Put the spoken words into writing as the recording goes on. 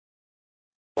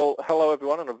Well, hello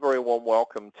everyone, and a very warm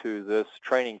welcome to this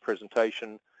training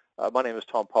presentation. My name is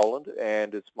Tom Poland,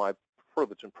 and it's my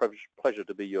privilege and pleasure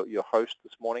to be your host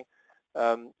this morning.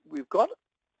 We've got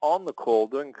on the call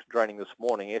doing training this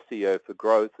morning, SEO for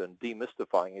Growth and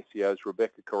Demystifying SEO's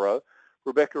Rebecca Careau.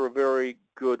 Rebecca, a very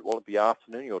good, well, it'll be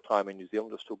afternoon your time in New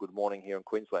Zealand, or still good morning here in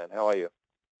Queensland. How are you?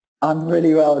 I'm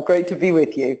really well. Great to be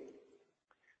with you.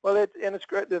 Well, it's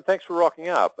great. Thanks for rocking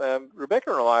up.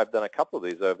 Rebecca and I have done a couple of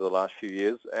these over the last few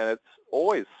years, and it's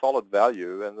always solid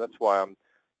value, and that's why I'm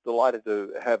delighted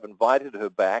to have invited her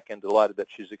back and delighted that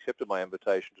she's accepted my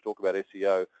invitation to talk about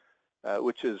SEO,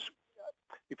 which is,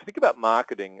 if you think about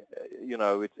marketing,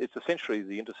 it's essentially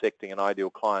the intersecting an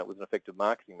ideal client with an effective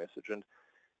marketing message. And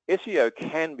SEO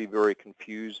can be very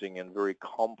confusing and very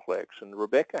complex, and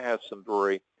Rebecca has some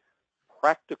very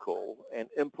practical and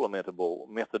implementable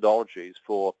methodologies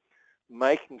for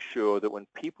making sure that when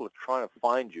people are trying to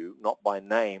find you, not by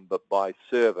name, but by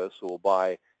service or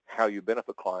by how you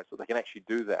benefit clients, that they can actually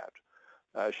do that.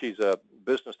 She's a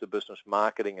business-to-business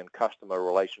marketing and customer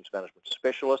relations management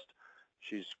specialist.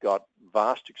 She's got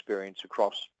vast experience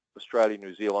across Australia,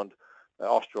 New Zealand,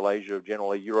 Australasia,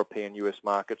 generally European, US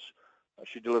markets.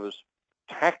 She delivers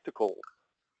tactical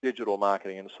digital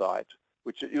marketing insight,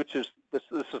 which is this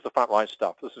is the frontline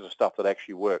stuff. This is the stuff that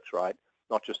actually works, right?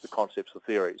 Not just the concepts or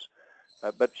theories.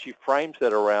 But she frames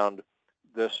that around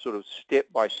this sort of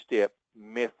step-by-step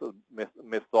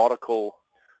methodical,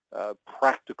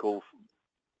 practical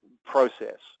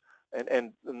process.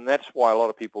 And that's why a lot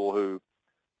of people who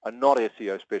are not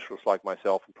SEO specialists like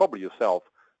myself, and probably yourself,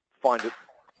 find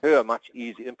her much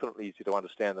easier, infinitely easier to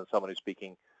understand than someone who's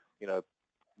speaking,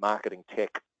 marketing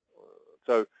tech.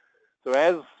 So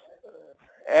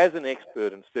as an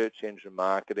expert in search engine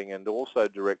marketing and also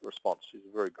direct response, she's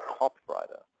a very good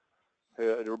copywriter.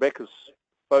 Rebecca's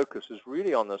focus is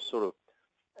really on this sort of,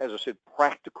 as I said,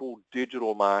 practical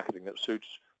digital marketing that suits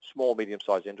small,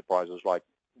 medium-sized enterprises like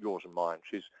yours and mine.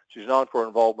 She's known for her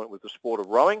involvement with the sport of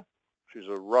rowing. She's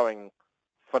a rowing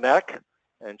fanatic,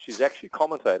 and she's actually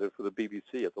commentated for the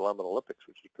BBC at the London Olympics,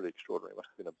 which is pretty extraordinary. It must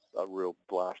have been a real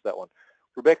blast, that one.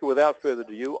 Rebecca, without further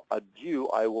ado,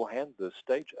 I will hand the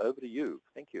stage over to you.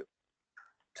 Thank you.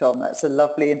 Tom, that's a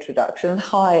lovely introduction.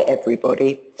 Hi,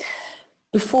 everybody.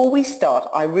 Before we start,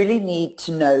 I really need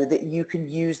to know that you can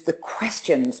use the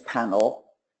questions panel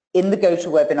in the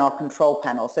GoToWebinar control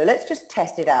panel. So let's just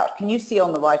test it out. Can you see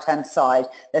on the right-hand side,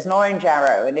 there's an orange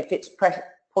arrow, and if it's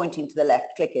pointing to the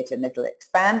left, click it and it'll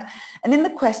expand. And in the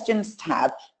questions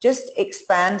tab, just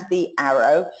expand the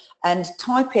arrow and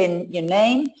type in your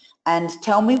name and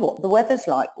tell me what the weather's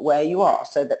like where you are,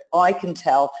 so that I can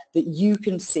tell that you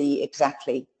can see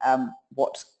exactly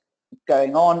what's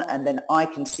going on, and then I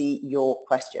can see your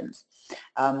questions.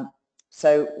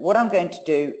 So what I'm going to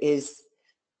do is,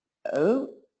 I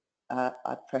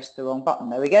pressed the wrong button.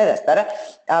 There we go, that's better.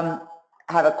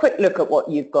 Have a quick look at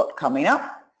what you've got coming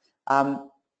up.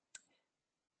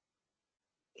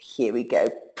 Here we go.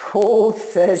 Paul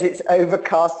says it's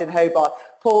overcast in Hobart.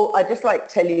 Paul, I'd just like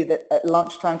to tell you that at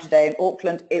lunchtime today in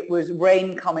Auckland, it was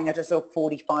rain coming at a sort of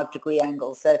 45-degree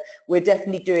angle. So we're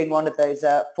definitely doing one of those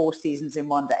 4 seasons in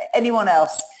one day. Anyone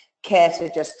else care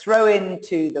to just throw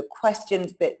into the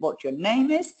questions bit what your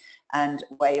name is and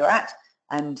where you're at?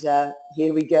 And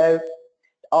here we go.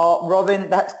 Robin,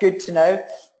 that's good to know.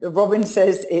 Robin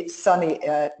says it's sunny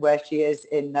where she is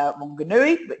in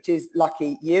Wanganui, which is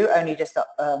lucky you, only just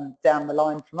up, down the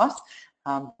line from us,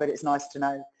 but it's nice to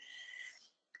know.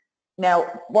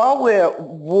 Now, while we're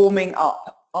warming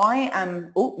up,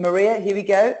 Maria, here we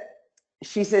go.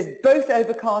 She says both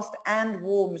overcast and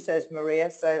warm, says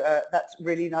Maria, so that's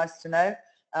really nice to know.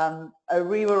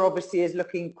 Orewa obviously is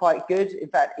looking quite good. In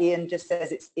fact, Ian just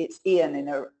says it's Ian in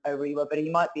Orewa, but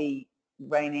he might be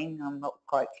raining, I'm not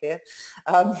quite clear.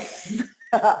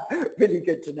 Really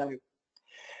good to know.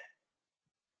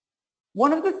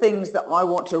 One of the things that I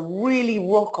want to really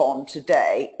rock on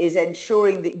today is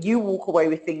ensuring that you walk away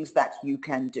with things that you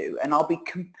can do. And I'll be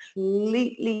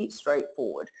completely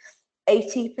straightforward.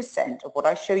 80% of what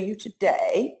I show you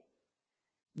today,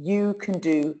 you can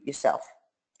do yourself.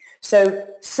 So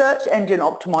search engine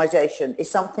optimization is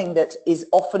something that is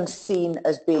often seen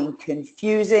as being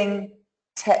confusing,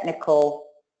 technical,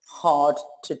 hard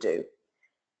to do.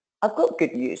 I've got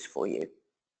good news for you.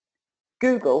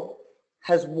 Google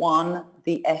has won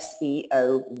the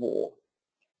SEO war.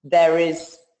 There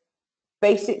is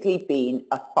basically been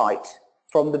a fight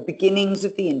from the beginnings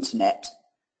of the internet,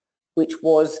 which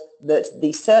was that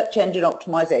the search engine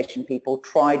optimization people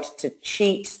tried to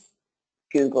cheat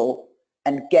Google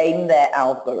and game their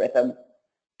algorithm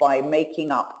by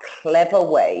making up clever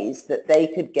ways that they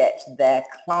could get their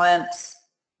clients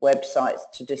websites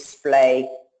to display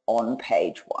on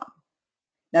page 1.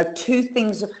 Now, two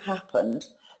things have happened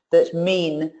that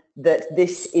mean that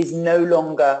this is no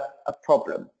longer a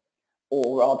problem,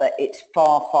 or rather it's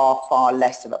far, far, far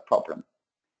less of a problem.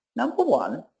 Number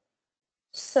one,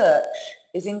 search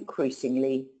is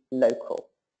increasingly local.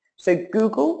 So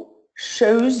Google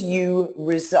shows you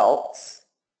results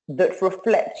that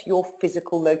reflect your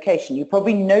physical location. You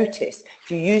probably notice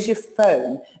if you use your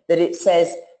phone that it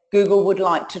says Google would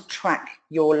like to track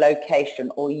your location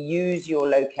or use your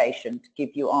location to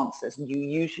give you answers, and you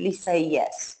usually say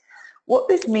yes. What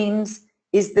this means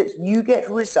is that you get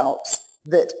results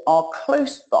that are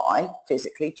close by,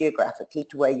 physically, geographically,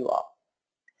 to where you are.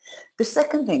 The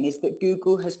second thing is that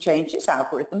Google has changed its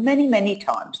algorithm many, many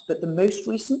times, but the most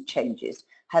recent changes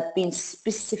have been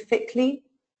specifically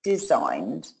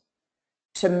designed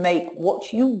to make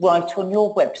what you write on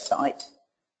your website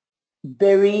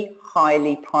very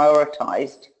highly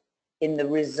prioritized in the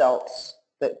results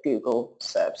that Google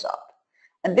serves up.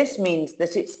 And this means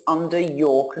that it's under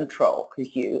your control,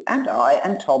 because you and I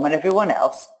and Tom and everyone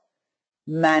else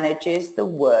manages the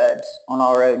words on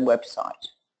our own website.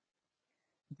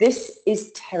 This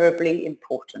is terribly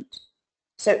important.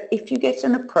 So if you get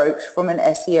an approach from an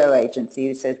SEO agency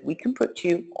who says we can put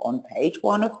you on page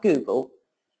 1 of Google,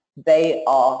 they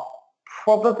are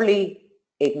probably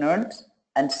ignorant,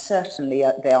 and certainly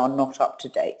they are not up to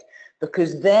date,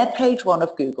 because their page 1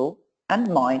 of Google and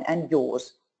mine and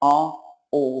yours are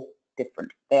all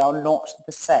different. They are not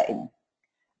the same.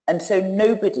 And so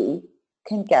nobody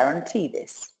can guarantee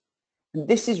this. And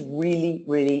this is really,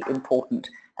 really important.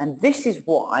 And this is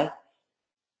why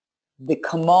the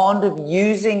command of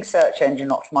using search engine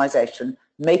optimization,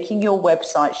 making your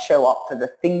website show up for the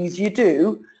things you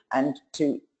do and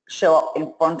to show up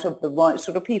in front of the right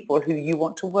sort of people who you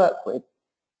want to work with,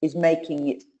 is making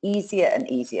it easier and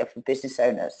easier for business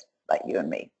owners like you and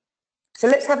me. So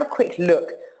let's have a quick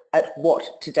look at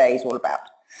what today is all about.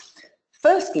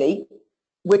 Firstly,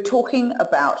 we're talking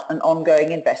about an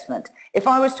ongoing investment. If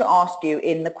I was to ask you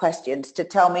in the questions to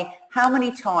tell me how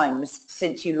many times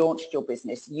since you launched your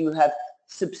business you have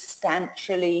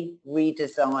substantially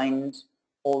redesigned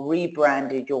or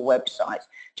rebranded your website,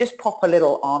 just pop a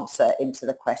little answer into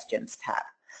the questions tab.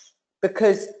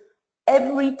 Because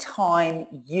every time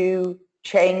you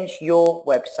change your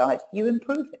website, you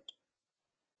improve it.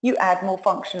 You add more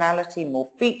functionality, more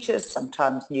features,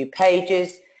 sometimes new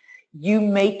pages. You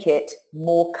make it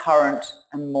more current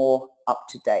and more up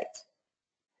to date.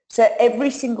 So every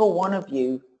single one of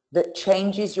you that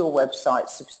changes your website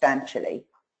substantially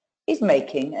is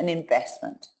making an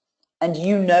investment, and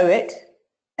you know it,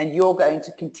 and you're going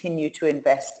to continue to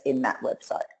invest in that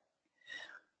website.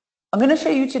 I'm going to show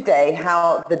you today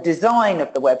how the design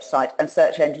of the website and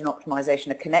search engine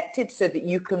optimization are connected so that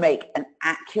you can make an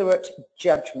accurate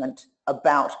judgment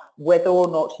about whether or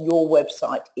not your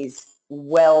website is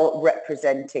well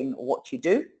representing what you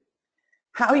do,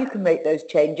 how you can make those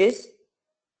changes,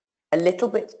 a little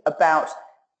bit about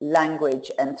language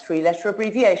and 3-letter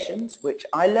abbreviations, which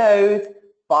I loathe,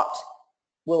 but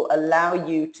will allow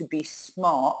you to be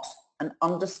smart and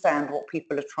understand what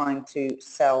people are trying to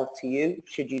sell to you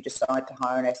should you decide to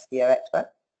hire an SEO expert.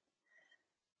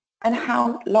 And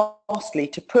how, lastly,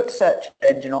 to put search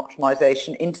engine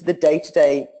optimization into the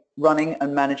day-to-day running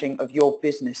and managing of your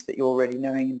business that you're already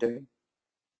knowing and doing.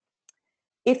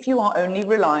 If you are only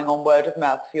relying on word of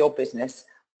mouth for your business,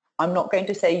 I'm not going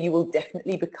to say you will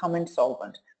definitely become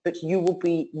insolvent, but you will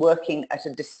be working at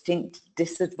a distinct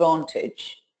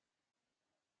disadvantage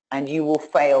and you will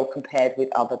fail compared with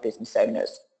other business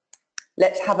owners.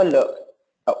 Let's have a look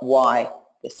at why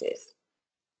this is.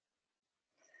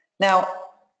 Now,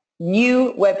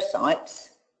 new websites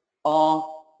are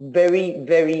very,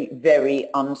 very, very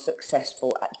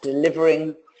unsuccessful at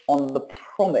delivering on the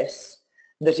promise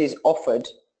that is offered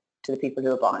to the people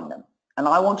who are buying them. And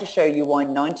I want to show you why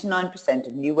 99%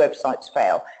 of new websites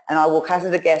fail. And I will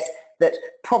hazard a guess that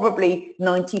probably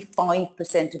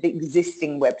 95% of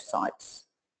existing websites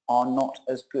are not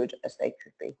as good as they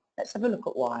could be. Let's have a look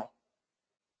at why.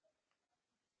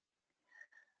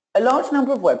 A large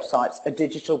number of websites are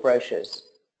digital brochures.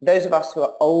 Those of us who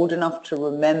are old enough to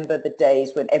remember the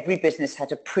days when every business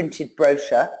had a printed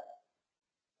brochure,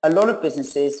 a lot of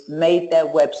businesses made their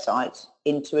website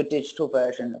into a digital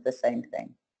version of the same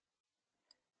thing.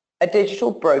 A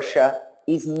digital brochure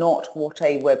is not what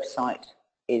a website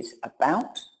is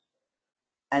about,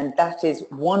 and that is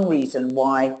one reason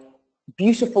why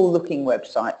beautiful looking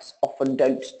websites often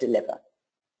don't deliver.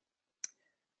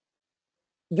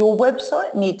 Your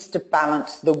website needs to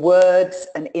balance the words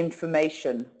and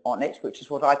information on it, which is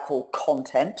what I call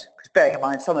content. Because bearing in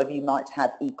mind, some of you might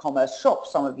have e-commerce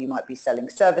shops, some of you might be selling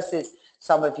services,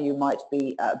 some of you might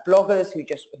be bloggers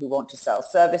who want to sell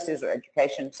services or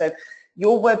education. So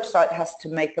your website has to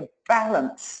make a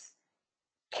balance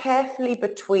carefully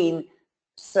between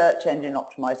search engine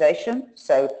optimization,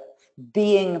 so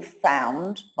being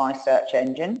found by search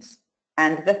engines,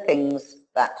 and the things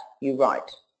that you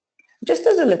write. Just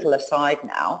as a little aside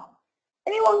now,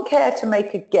 anyone care to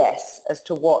make a guess as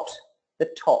to what the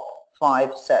top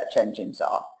 5 search engines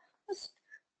are? Let's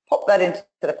pop that into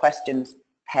the questions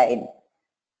pane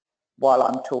while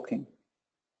I'm talking.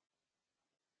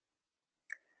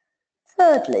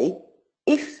 Thirdly,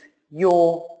 if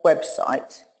your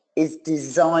website is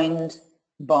designed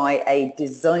by a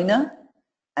designer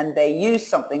and they use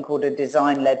something called a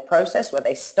design-led process where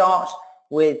they start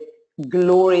with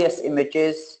glorious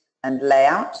images and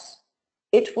layouts,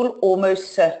 it will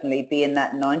almost certainly be in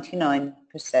that 99%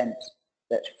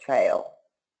 that fail.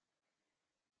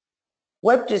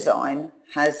 Web design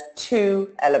has 2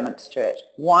 elements to it.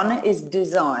 One is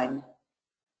design,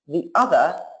 the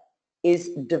other is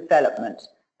development.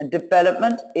 And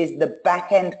development is the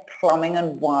back-end plumbing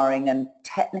and wiring and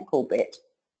technical bit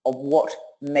of what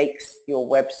makes your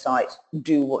website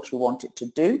do what you want it to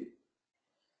do.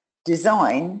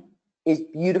 Design is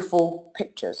beautiful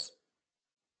pictures.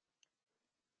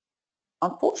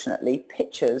 Unfortunately,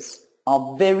 pictures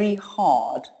are very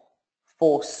hard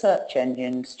for search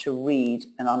engines to read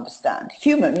and understand.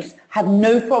 Humans have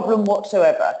no problem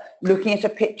whatsoever looking at a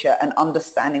picture and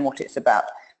understanding what it's about.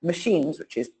 Machines,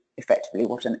 which is effectively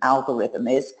what an algorithm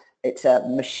is, it's a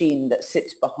machine that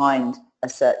sits behind a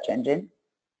search engine.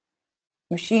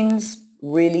 Machines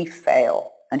really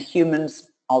fail, and humans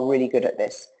are really good at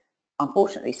this.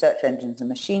 Unfortunately, search engines are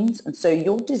machines, and so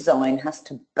your design has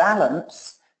to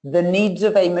balance the needs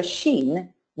of a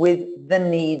machine with the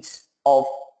needs of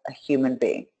a human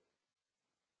being.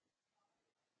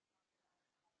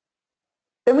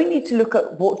 Then we need to look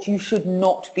at what you should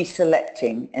not be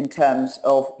selecting in terms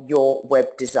of your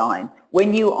web design.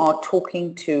 When you are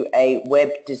talking to a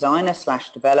web designer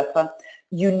 / developer,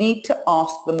 you need to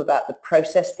ask them about the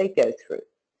process they go through.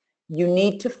 You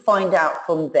need to find out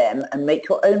from them and make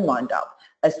your own mind up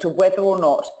as to whether or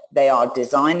not they are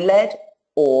design-led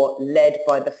or led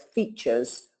by the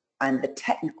features and the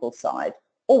technical side,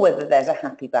 or whether there's a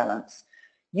happy balance.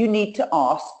 You need to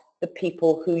ask the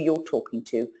people who you're talking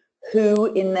to, who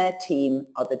in their team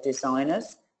are the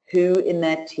designers, who in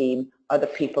their team are the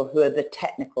people who are the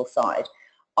technical side.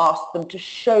 Ask them to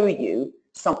show you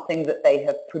something that they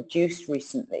have produced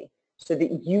recently so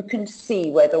that you can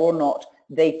see whether or not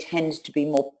they tend to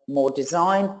be more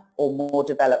design or more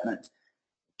development.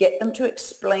 Get them to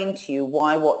explain to you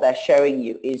why what they're showing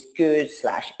you is good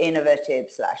 / innovative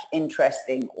 /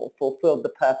 interesting or fulfill the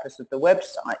purpose of the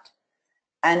website.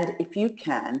 And if you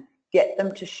can, get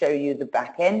them to show you the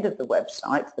back end of the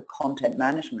website, the content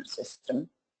management system,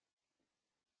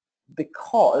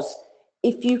 because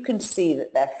if you can see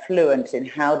that they're fluent in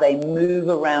how they move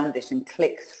around it and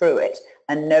click through it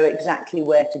and know exactly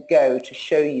where to go to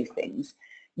show you things,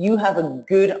 you have a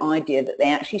good idea that they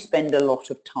actually spend a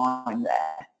lot of time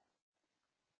there.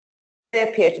 They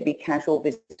appear to be casual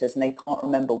visitors and they can't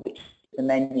remember which of the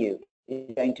menu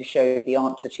is going to show the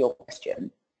answer to your question.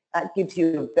 That gives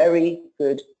you a very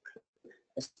good clue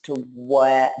as to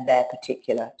where their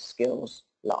particular skills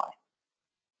lie.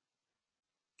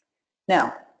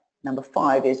 Now, number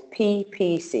 5 is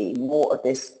PPC, more of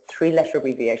this 3-letter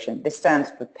abbreviation. This stands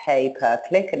for pay per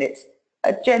click, and it's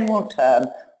a general term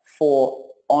for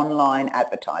online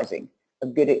advertising. A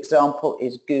good example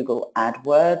is Google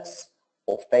AdWords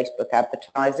or Facebook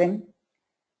advertising.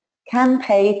 Can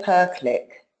pay per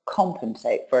click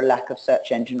compensate for a lack of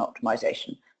search engine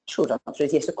optimization? Short answer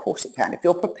is yes, of course it can. If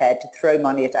you're prepared to throw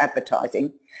money at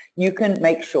advertising, you can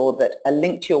make sure that a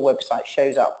link to your website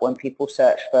shows up when people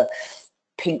search for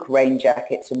pink rain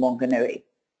jackets and Wanganui.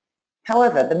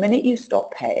 However, the minute you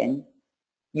stop paying,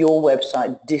 your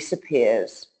website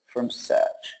disappears from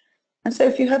search. And so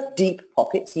if you have deep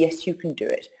pockets, yes, you can do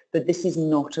it, but this is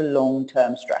not a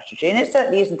long-term strategy. And it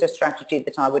certainly isn't a strategy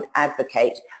that I would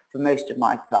advocate for most of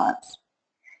my clients.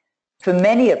 For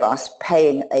many of us,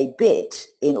 paying a bit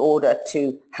in order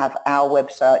to have our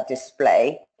website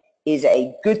display is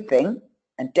a good thing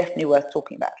and definitely worth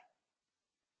talking about.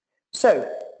 So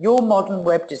your modern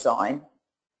web design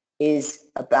is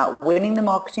about winning the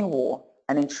marketing war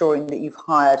and ensuring that you've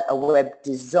hired a web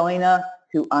designer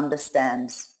who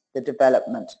understands the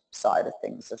development side of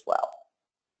things as well.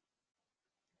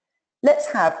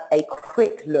 Let's have a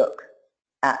quick look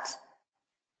at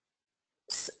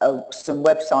some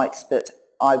websites that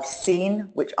I've seen,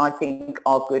 which I think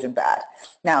are good and bad.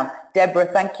 Now, Deborah,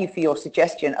 thank you for your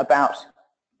suggestion about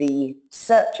the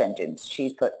search engines.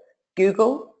 She's put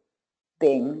Google,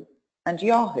 Bing, and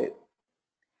Yahoo.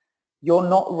 You're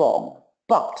not wrong,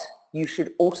 but you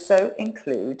should also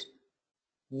include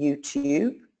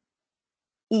YouTube,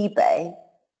 eBay,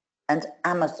 and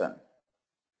Amazon.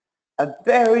 A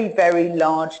very, very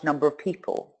large number of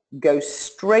people go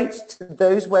straight to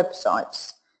those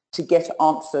websites to get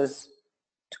answers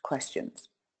to questions.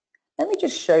 Let me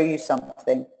just show you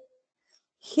something.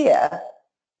 Here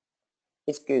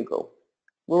is Google.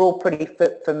 We're all pretty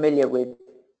familiar with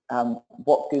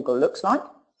what Google looks like.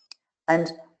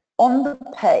 And on the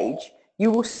page, you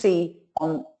will see,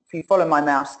 if you follow my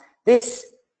mouse, this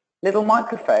little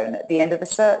microphone at the end of the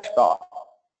search bar.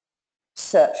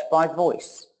 Search by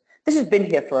voice. This has been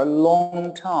here for a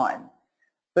long time,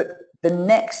 but the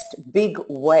next big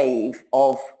wave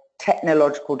of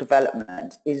technological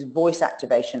development is voice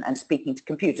activation and speaking to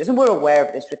computers. And we're aware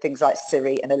of this with things like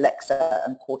Siri and Alexa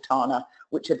and Cortana,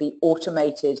 which are the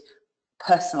automated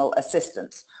personal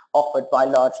assistants offered by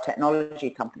large technology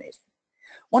companies.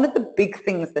 One of the big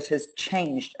things that has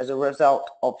changed as a result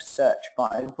of search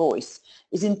by voice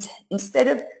is instead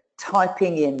of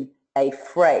typing in a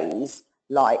phrase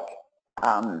like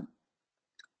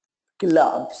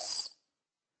gloves,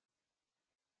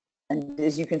 and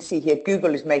as you can see here,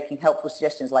 Google is making helpful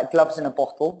suggestions like gloves in a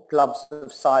bottle, gloves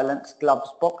of silence, gloves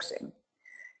boxing.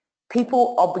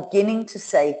 People are beginning to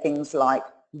say things like,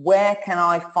 where can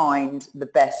I find the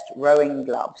best rowing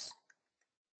gloves?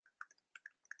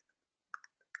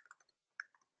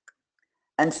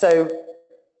 And so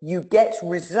you get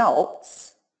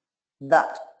results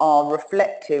that are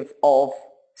reflective of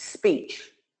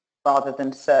speech rather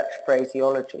than search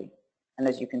phraseology. And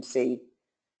as you can see,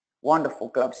 wonderful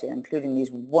gloves here, including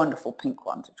these wonderful pink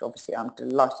ones, which obviously I'm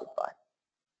delighted by.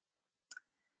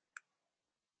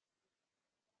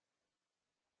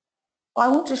 I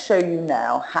want to show you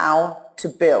now how to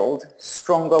build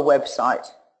stronger website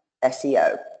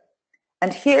SEO.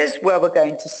 And here's where we're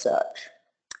going to search.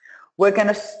 We're going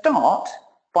to start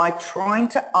by trying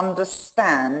to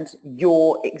understand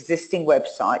your existing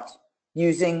website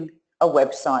using a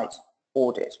website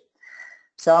audit.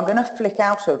 So I'm going to flick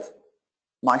out of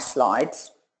my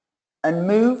slides and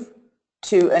move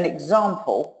to an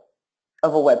example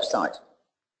of a website.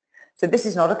 So this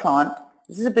is not a client.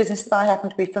 This is a business that I happen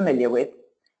to be familiar with,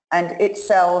 and it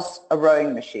sells a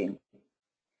rowing machine.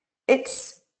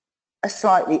 It's a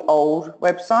slightly old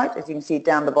website. As you can see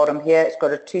down the bottom here, it's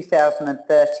got a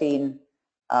 2013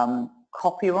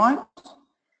 copyright,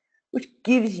 which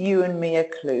gives you and me a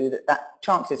clue that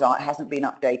chances are it hasn't been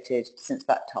updated since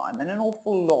that time. And an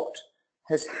awful lot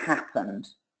has happened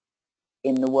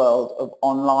in the world of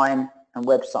online and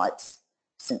websites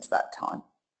since that time.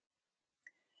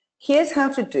 Here's how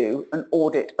to do an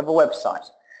audit of a website.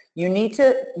 You need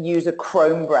to use a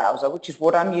Chrome browser, which is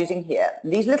what I'm using here.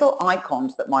 And these little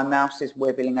icons that my mouse is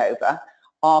wibbling over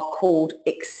are called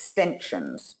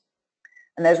extensions.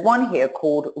 And there's one here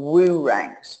called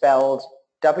WooRank, spelled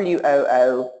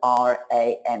W-O-O-R-A-N-K.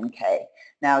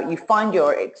 Now you find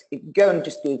go and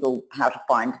just Google how to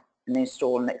find and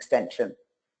install an extension.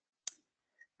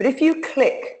 But if you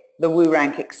click the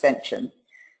WooRank extension,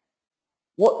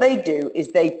 what they do is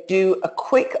they do a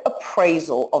quick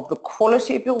appraisal of the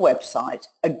quality of your website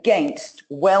against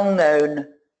well-known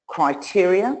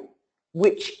criteria,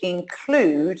 which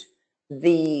include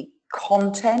the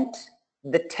content,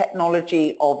 the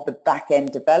technology of the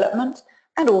back-end development,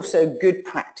 and also good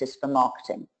practice for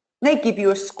marketing. They give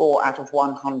you a score out of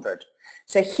 100.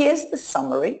 So here's the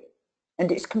summary,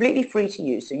 and it's completely free to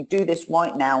use. So you can do this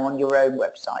right now on your own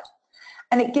website.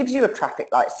 And it gives you a traffic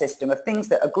light system of things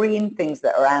that are green, things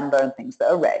that are amber, and things that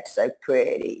are red. So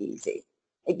pretty easy.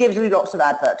 It gives you lots of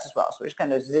adverts as well, so we're just going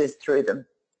to zizz through them.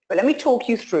 But let me talk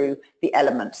you through the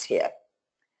elements here.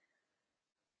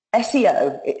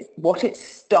 SEO is what it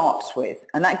starts with,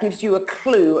 and that gives you a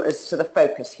clue as to the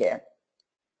focus here.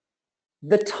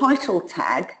 The title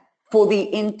tag for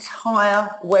the entire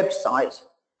website,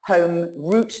 home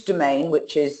root domain,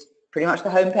 which is pretty much the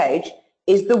home page,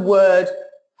 is the word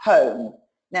home.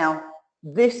 Now,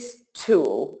 this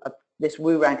tool, this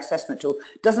WooRank assessment tool,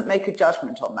 doesn't make a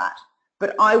judgment on that,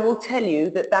 but I will tell you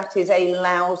that that is a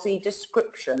lousy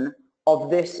description of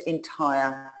this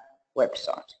entire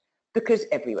website, because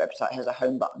every website has a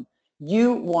home button.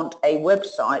 You want a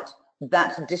website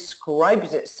that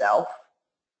describes itself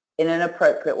in an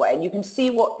appropriate way. And you can see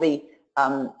what the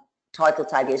title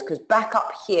tag is, because back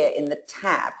up here in the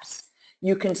tabs,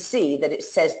 you can see that it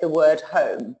says the word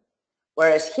home,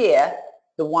 whereas here,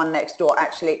 the one next door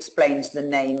actually explains the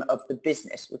name of the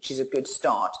business, which is a good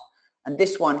start. And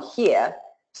this one here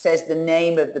says the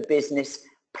name of the business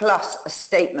plus a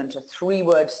statement, a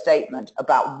 3-word statement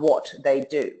about what they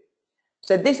do.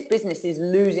 So this business is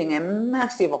losing a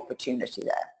massive opportunity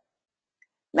there.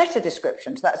 Meta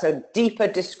descriptions, that's a deeper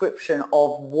description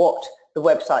of what the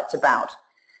website's about.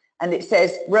 And it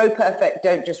says, row perfect,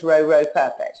 don't just row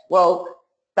perfect. Well,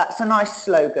 that's a nice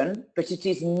slogan, but it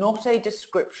is not a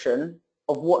description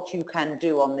of what you can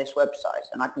do on this website.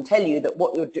 And I can tell you that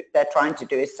what they're trying to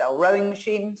do is sell rowing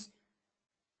machines.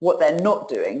 What they're not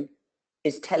doing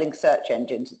is telling search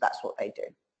engines that that's what they do.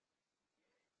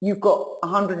 You've got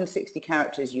 160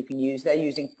 characters you can use. They're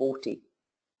using 40.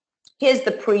 Here's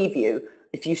the preview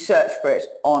if you search for it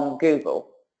on Google.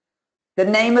 The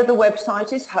name of the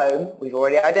website is home. We've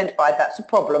already identified that's a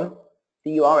problem.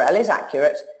 The URL is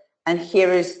accurate. And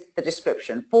here is the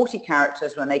description, 40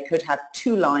 characters when they could have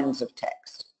 2 lines of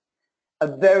text. A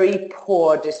very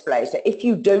poor display. So if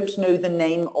you don't know the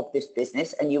name of this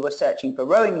business and you were searching for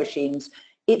rowing machines,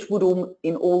 it would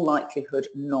in all likelihood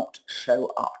not show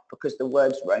up because the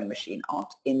words rowing machine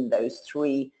aren't in those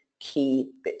 3 key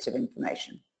bits of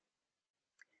information.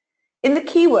 In the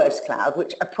keywords cloud,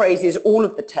 which appraises all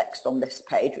of the text on this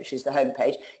page, which is the home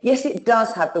page, yes, it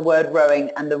does have the word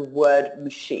rowing and the word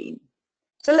machine.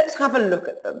 So let's have a look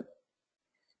at them.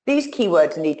 These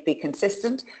keywords need to be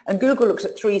consistent, and Google looks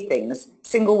at 3 things: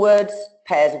 single words,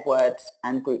 pairs of words,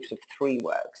 and groups of 3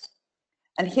 words.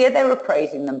 And here they're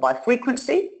appraising them by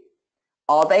frequency.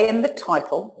 Are they in the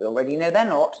title? We already know they're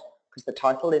not, because the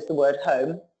title is the word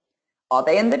home. Are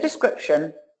they in the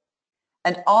description?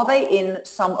 And are they in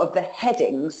some of the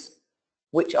headings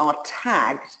which are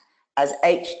tagged as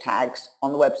H tags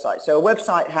on the website? So a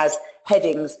website has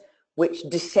headings which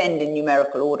descend in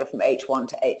numerical order from H1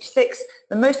 to H6.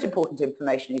 The most important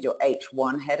information is your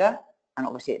H1 header, and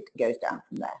obviously it goes down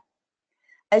from there.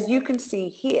 As you can see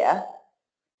here,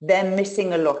 they're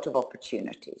missing a lot of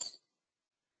opportunities.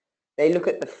 They look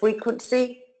at the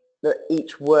frequency that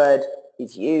each word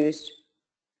is used.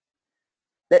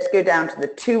 Let's go down to the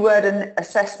 2-word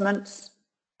assessments.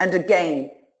 And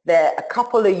again, a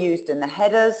couple are used in the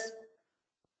headers,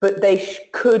 but they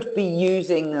could be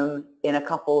using them in a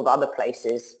couple of other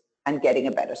places and getting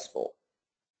a better score.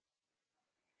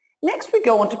 Next, we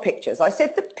go on to pictures. I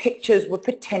said the pictures were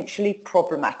potentially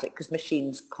problematic because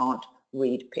machines can't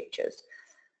read pictures.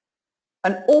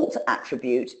 An alt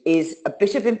attribute is a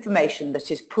bit of information that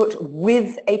is put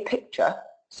with a picture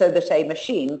so that a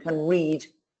machine can read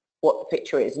what the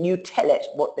picture is, and you tell it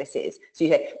what this is. So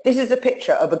you say, this is a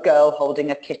picture of a girl holding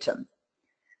a kitten.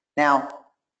 Now,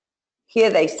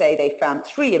 here they say they found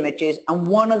 3 images and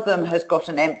one of them has got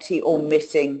an empty or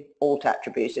missing alt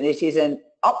attribute, and it is an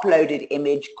uploaded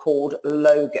image called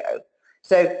logo.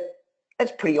 So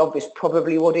that's pretty obvious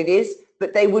probably what it is,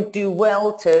 but they would do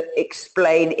well to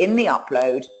explain in the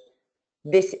upload,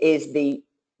 this is the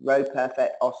Row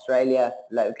Perfect Australia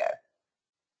logo.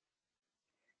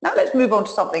 Now let's move on to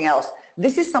something else.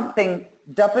 This is something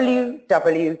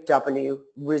www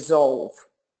resolve.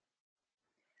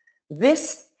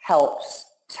 This helps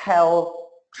tell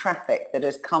traffic that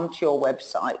has come to your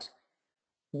website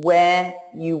where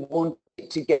you want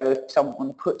it to go if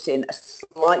someone puts in a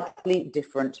slightly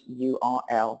different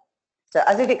URL. So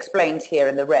as it explains here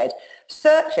in the red,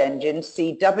 search engines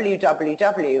see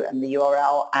www and the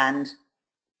URL and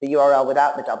the URL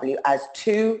without the W as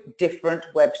 2 different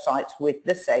websites with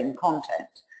the same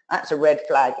content. That's a red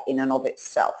flag in and of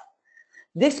itself.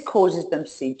 This causes them to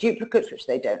see duplicates, which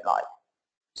they don't like.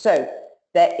 So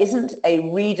there isn't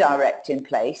a redirect in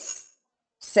place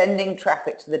sending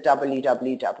traffic to the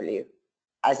www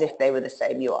as if they were the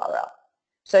same URL.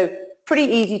 So pretty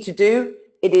easy to do.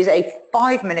 It is a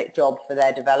 5-minute job for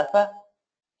their developer.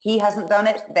 He hasn't done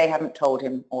it. They haven't told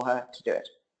him or her to do it.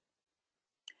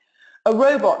 A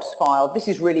robots file, this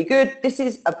is really good. This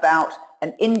is about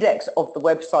an index of the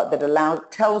website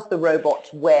that tells the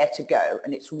robots where to go,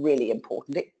 and it's really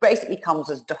important. It basically comes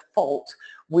as default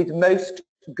with most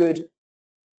good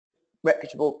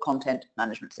reputable content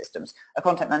management systems. A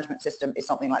content management system is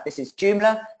something like this is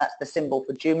Joomla, that's the symbol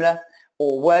for Joomla,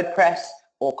 or WordPress,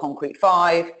 or Concrete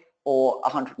 5, or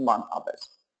 101 others.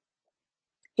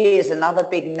 Here's another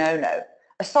big no-no.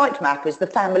 A sitemap is the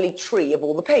family tree of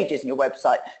all the pages in your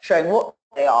website, showing what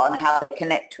they are and how they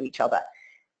connect to each other.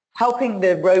 Helping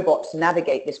the robots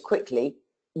navigate this quickly,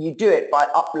 you do it by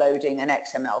uploading an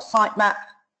XML sitemap,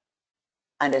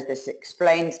 and as this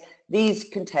explains, these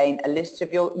contain a list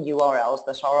of your URLs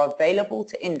that are available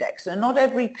to index. So not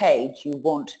every page you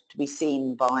want to be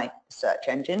seen by search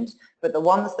engines, but the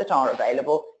ones that are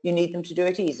available, you need them to do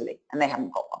it easily, and they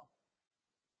haven't got one.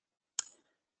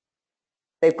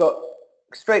 They've got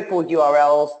straightforward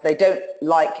URLs. They don't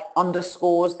like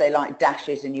underscores. They like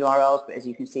dashes in URLs, but as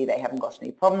you can see, they haven't got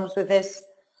any problems with this.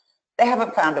 They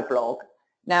haven't found a blog.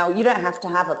 Now, you don't have to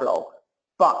have a blog,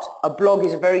 but a blog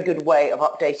is a very good way of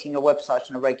updating your website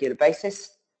on a regular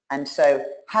basis. And so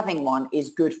having one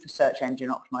is good for search engine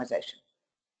optimization.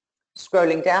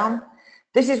 Scrolling down,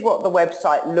 this is what the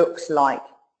website looks like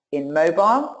in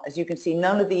mobile. As you can see,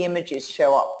 none of the images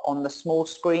show up on the small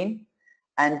screen,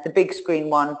 and the big screen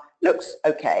one looks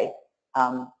okay,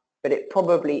 but it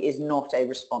probably is not a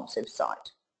responsive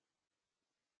site.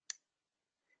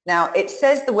 Now, it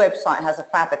says the website has a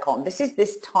favicon. This is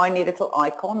this tiny little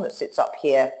icon that sits up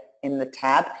here in the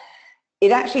tab.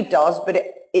 It actually does, but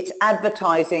it's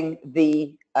advertising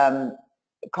the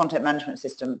content management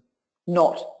system,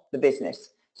 not the business.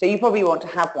 So you probably want to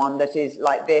have one that is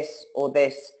like this or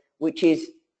this, which is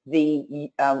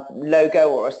the logo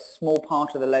or a small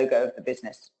part of the logo of the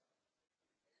business.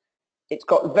 It's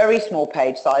got very small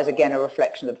page size, again, a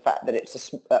reflection of the fact that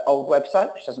it's an old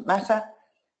website, which doesn't matter.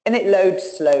 And it loads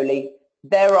slowly.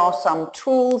 There are some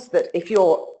tools that if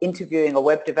you're interviewing a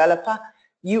web developer,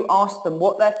 you ask them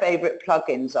what their favorite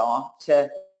plugins are to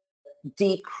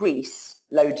decrease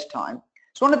load time.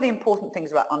 So one of the important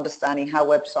things about understanding how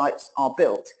websites are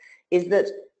built is that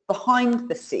behind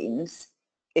the scenes,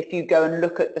 if you go and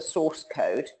look at the source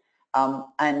code,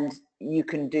 and you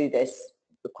can do this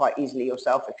quite easily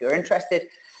yourself if you're interested,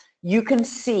 you can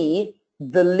see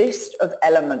the list of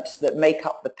elements that make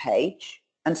up the page.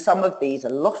 And some of these, a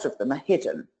lot of them, are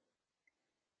hidden.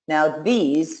 Now,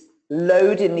 these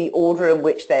load in the order in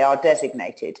which they are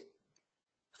designated.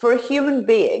 For a human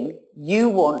being, you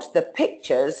want the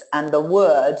pictures and the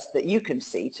words that you can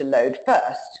see to load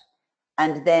first,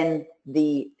 and then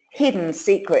the hidden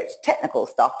secret technical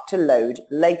stuff to load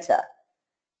later.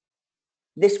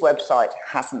 This website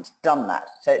hasn't done that.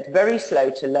 So it's very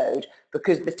slow to load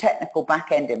because the technical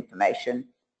back-end information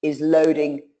is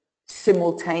loading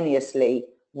simultaneously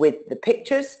with the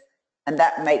pictures, and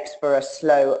that makes for a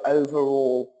slow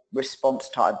overall response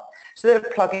time. So there are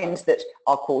plugins that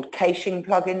are called caching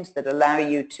plugins that allow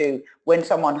you to, when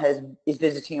someone is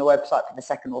visiting a website for the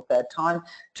second or third time,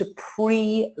 to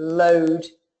pre-load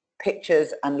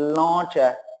pictures and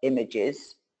larger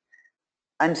images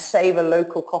and save a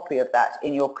local copy of that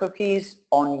in your cookies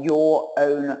on your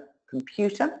own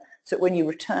computer, so that when you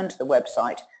return to the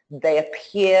website, they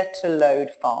appear to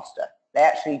load faster. They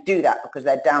actually do that because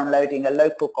they're downloading a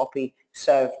local copy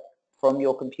served from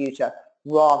your computer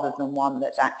rather than one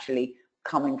that's actually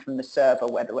coming from the server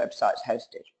where the website's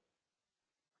hosted.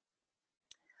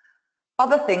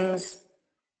 Other things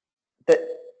that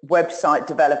website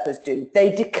developers do,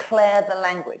 they declare the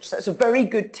language. So it's a very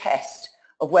good test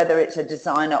of whether it's a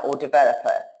designer or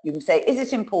developer. You can say, is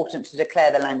it important to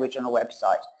declare the language on a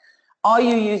website? Are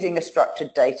you using a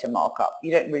structured data markup?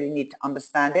 You don't really need to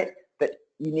understand it, but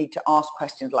you need to ask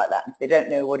questions like that. If they don't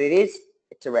know what it is,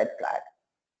 it's a red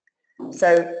flag.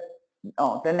 So,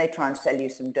 then they try and sell you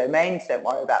some domains, don't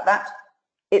worry about that.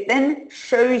 It then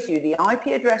shows you the IP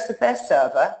address of their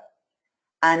server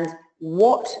and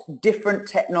what different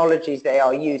technologies they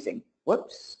are using.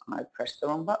 Whoops, I pressed the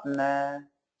wrong button there,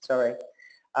 sorry.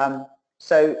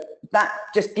 So that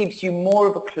just gives you more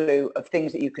of a clue of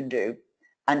things that you can do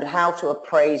and how to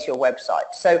appraise your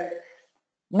website. So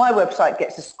my website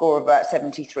gets a score of about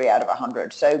 73 out of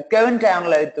 100. So go and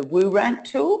download the WooRank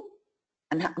tool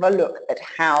and have a look at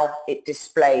how it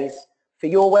displays for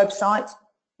your website.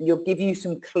 You'll give you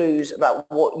some clues about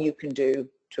what you can do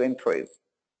to improve.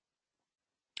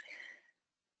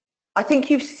 I think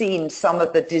you've seen some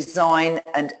of the design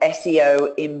and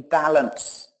SEO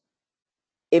imbalance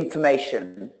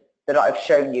information that I've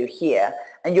shown you here,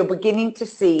 and you're beginning to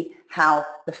see how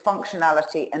the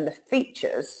functionality and the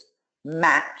features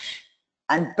match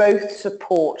and both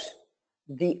support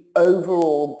the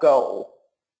overall goal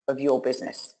of your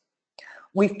business.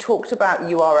 We've talked about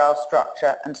URL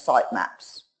structure and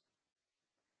sitemaps.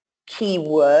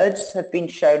 Keywords have been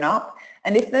shown up,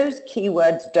 and if those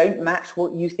keywords don't match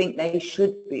what you think they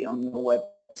should be on your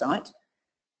website,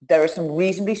 there are some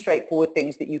reasonably straightforward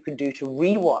things that you can do to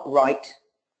rewrite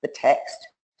the text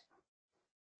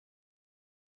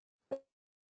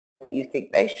you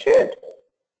think they should.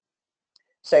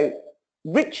 So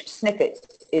rich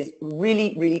snippets is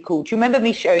really, really cool. Do you remember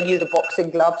me showing you the boxing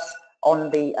gloves on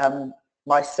the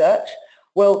my search?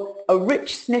 Well, a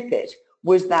rich snippet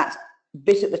was that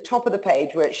bit at the top of the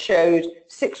page where it showed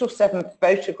 6 or 7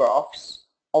 photographs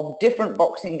of different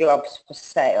boxing gloves for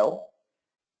sale,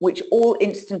 which all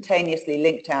instantaneously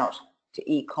linked out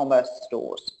to e-commerce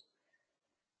stores.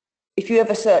 If you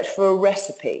ever search for a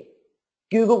recipe,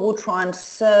 Google will try and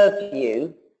serve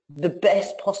you the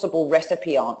best possible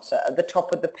recipe answer at the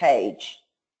top of the page.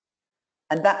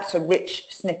 And that's a rich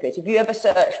snippet. If you ever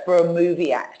search for a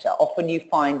movie actor, often you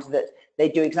find that they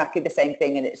do exactly the same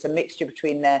thing, and it's a mixture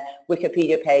between their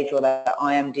Wikipedia page or their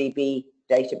IMDb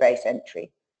database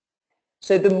entry.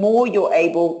 So the more you're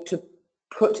able to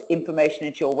put information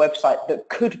into your website that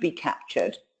could be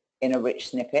captured in a rich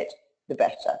snippet, the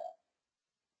better.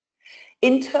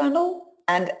 Internal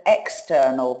and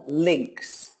external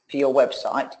links for your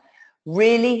website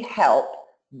really help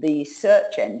the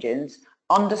search engines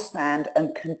understand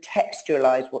and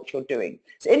contextualize what you're doing.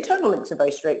 So internal links are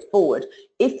very straightforward.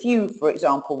 If you, for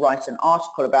example, write an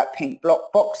article about pink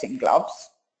boxing gloves,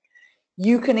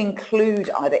 you can include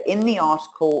either in the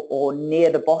article or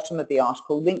near the bottom of the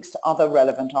article links to other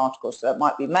relevant articles. So that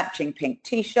might be matching pink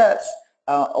t-shirts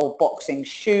or boxing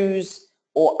shoes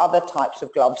or other types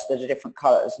of gloves that are different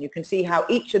colors. You can see how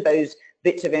each of those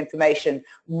bits of information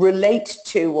relate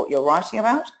to what you're writing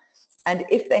about. And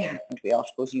if they happen to be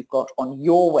articles you've got on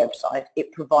your website,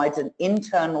 it provides an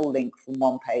internal link from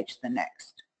one page to the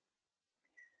next.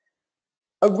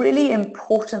 A really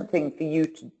important thing for you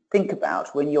to think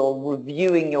about when you're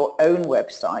reviewing your own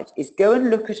website is go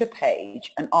and look at a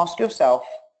page and ask yourself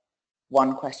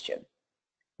one question.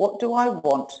 What do I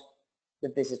want the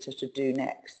visitor to do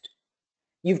next?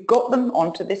 You've got them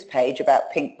onto this page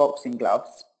about pink boxing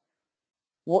gloves.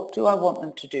 What do I want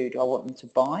them to do? Do I want them to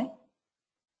buy?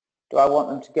 Do I want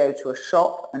them to go to a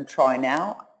shop and try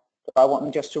now? Do I want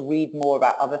them just to read more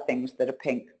about other things that are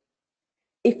pink?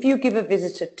 If you give a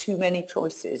visitor too many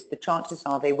choices, the chances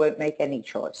are they won't make any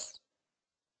choice.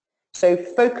 So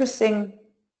focusing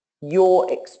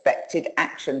your expected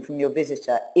action from your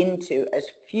visitor into as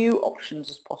few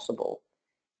options as possible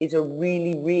is a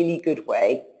really, really good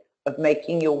way of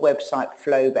making your website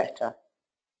flow better.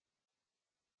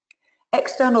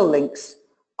 External links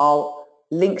are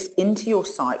links into your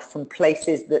site from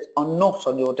places that are not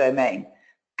on your domain.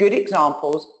 Good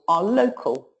examples are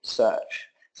local search.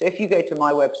 So if you go to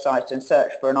my website and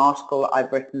search for an article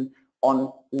I've written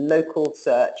on local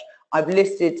search, I've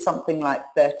listed something like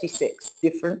 36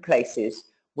 different places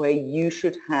where you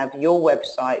should have your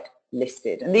website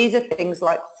listed. And these are things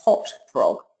like Hot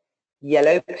Frog,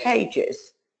 Yellow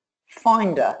Pages,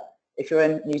 Finder, if you're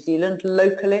in New Zealand,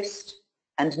 Localist,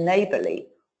 and Neighbourly,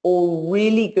 all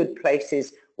really good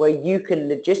places where you can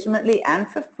legitimately and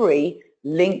for free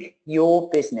link your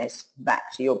business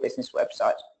back to your business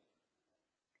website.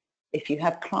 If you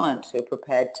have clients who are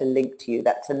prepared to link to you,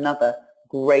 that's another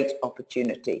great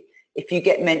opportunity. If you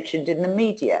get mentioned in the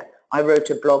media, I wrote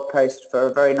a blog post for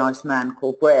a very nice man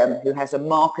called Graham who has a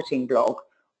marketing blog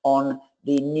on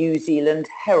the New Zealand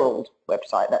Herald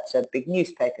website. That's a big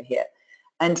newspaper here.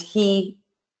 And he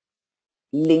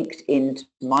linked into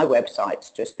my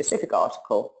website to a specific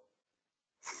article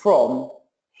from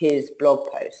his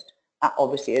blog post. That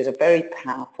obviously is a very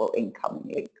powerful incoming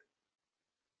link.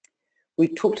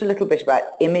 We've talked a little bit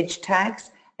about image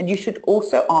tags, and you should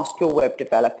also ask your web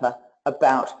developer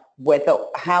about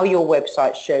how your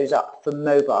website shows up for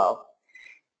mobile.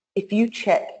 If you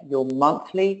check your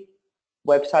monthly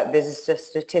website visitor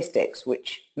statistics,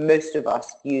 which most of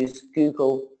us use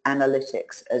Google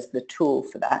Analytics as the tool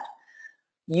for that,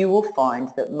 you will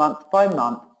find that month by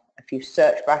month, if you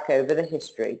search back over the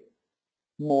history,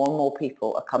 more and more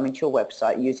people are coming to your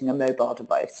website using a mobile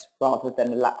device rather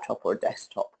than a laptop or a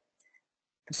desktop.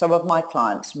 For some of my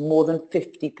clients, more than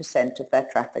 50% of their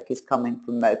traffic is coming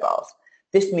from mobiles.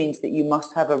 This means that you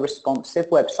must have a responsive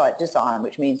website design,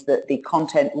 which means that the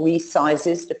content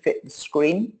resizes to fit the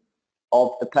screen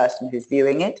of the person who's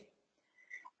viewing it.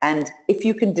 And if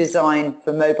you can design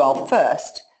for mobile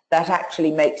first, that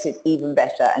actually makes it even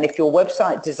better. And if your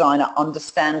website designer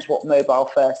understands what mobile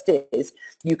first is,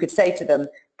 you could say to them,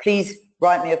 please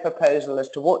write me a proposal as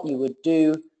to what you would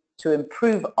do to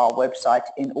improve our website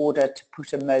in order to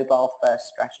put a mobile first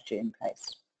strategy in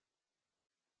place.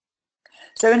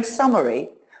 So in summary,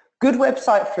 good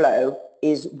website flow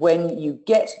is when you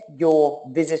get your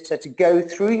visitor to go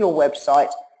through your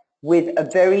website with a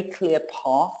very clear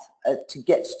path to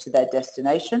get to their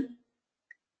destination.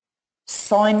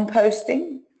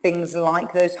 Signposting, things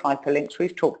like those hyperlinks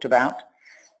we've talked about,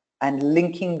 and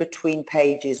linking between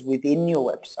pages within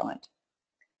your website.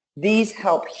 These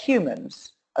help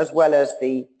humans as well as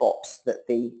the bots that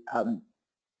the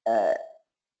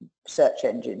search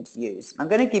engines use. I'm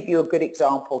going to give you a good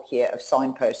example here of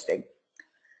signposting.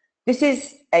 This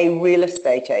is a real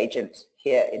estate agent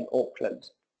here in Auckland,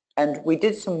 and we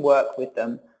did some work with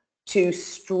them to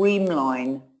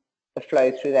streamline the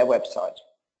flow through their website.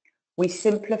 We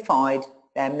simplified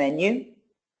their menu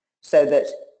so that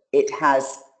It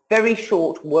has very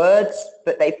short words,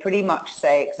 but they pretty much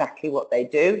say exactly what they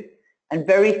do. And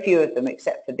very few of them,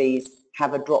 except for these,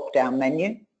 have a drop-down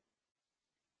menu.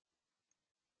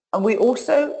 And we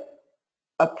also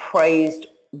appraised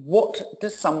what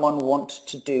does someone want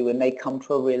to do when they come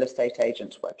to a real estate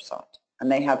agent's website.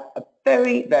 And they have a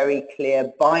very, very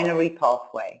clear binary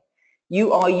pathway.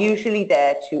 You are usually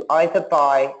there to either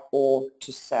buy or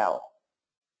to sell.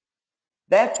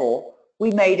 Therefore,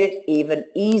 we made it even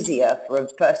easier for a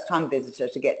first-time visitor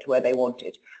to get to where they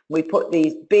wanted. We put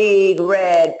these big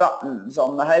red buttons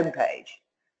on the homepage.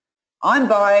 I'm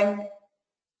buying.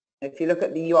 If you look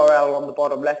at the URL on the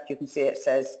bottom left, you can see it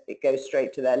says it goes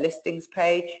straight to their listings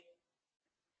page.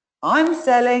 I'm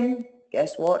selling.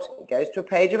 Guess what? It goes to a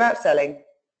page about selling,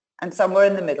 and somewhere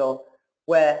in the middle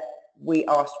where we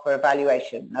asked for a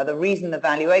valuation. Now, the reason the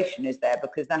valuation is there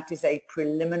because that is a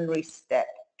preliminary step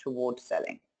towards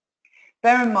selling.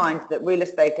 Bear in mind that real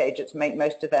estate agents make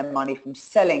most of their money from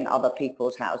selling other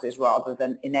people's houses rather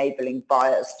than enabling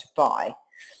buyers to buy.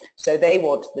 So they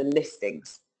want the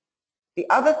listings. The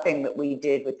other thing that we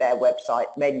did with their website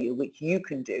menu, which you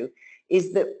can do,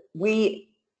 is that we,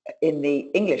 in the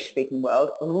English-speaking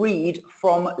world, read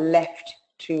from left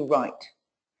to right.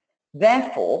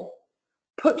 Therefore,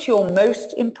 put your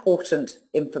most important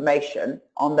information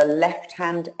on the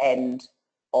left-hand end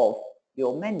of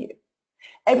your menu.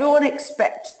 Everyone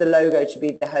expects the logo to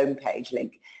be the homepage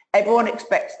link. Everyone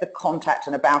expects the contact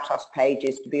and about us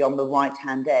pages to be on the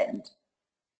right-hand end.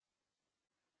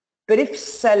 But if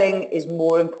selling is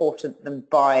more important than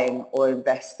buying or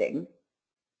investing,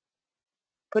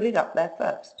 put it up there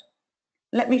first.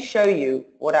 Let me show you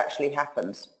what actually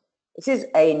happens. This is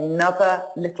another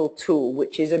little tool,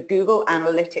 which is a Google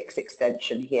Analytics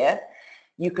extension here.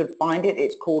 You can find it.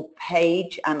 It's called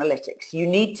Page Analytics. You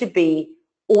need to be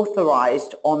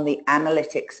authorized on the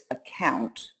analytics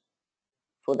account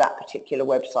for that particular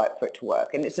website for it to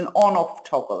work. And it's an on-off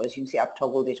toggle. As you can see, I've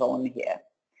toggled it on here.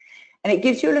 And it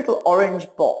gives you a little orange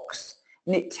box,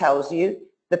 and it tells you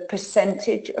the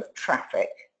percentage of traffic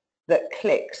that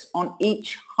clicks on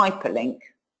each hyperlink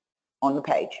on the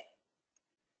page.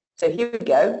 So here we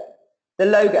go. The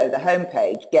logo, the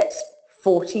homepage, gets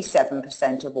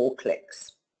 47% of all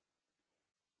clicks.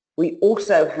 We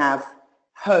also have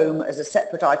home as a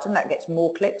separate item. That gets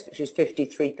more clicks, which is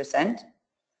 53%.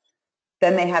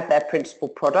 Then they have their principal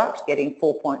product getting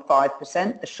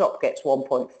 4.5%. The shop gets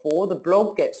 1.4. The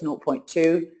blog gets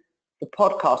 0.2. The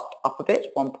podcast up a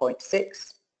bit,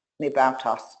 1.6. The about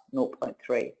us,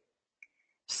 0.3.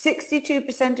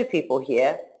 62% of people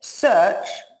here search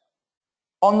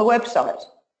on the website.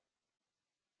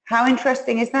 How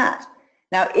interesting is that?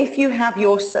 Now, if you have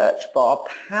your search bar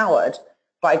powered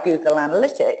by Google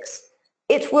Analytics,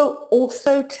 it will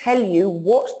also tell you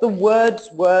what the words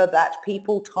were that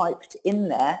people typed in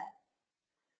there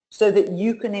so that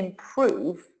you can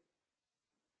improve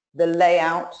the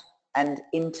layout and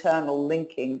internal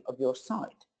linking of your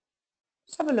site.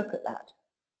 Let's have a look at that.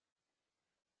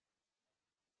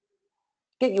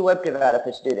 Get your web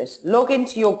developer to do this. Log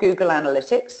into your Google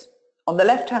Analytics. On the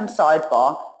left-hand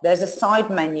sidebar, there's a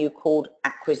side menu called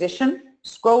Acquisition.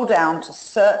 Scroll down to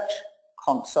Search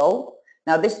Console.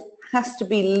 Now, this has to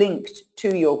be linked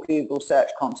to your Google Search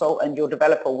Console, and your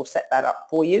developer will set that up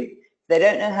for you. If they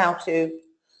don't know how to,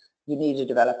 you need a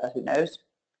developer who knows.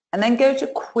 And then go to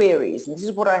Queries, and this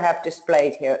is what I have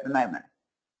displayed here at the moment.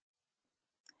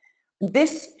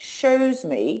 This shows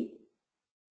me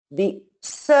the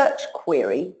search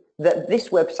query that this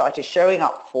website is showing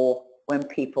up for when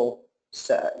people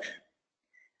search.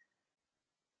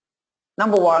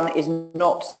 Number one is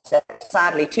not set.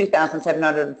 Sadly,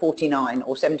 2,749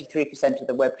 or 73% of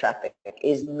the web traffic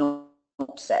is not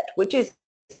set, which is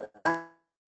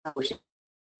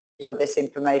this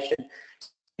information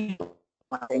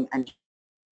and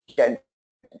don't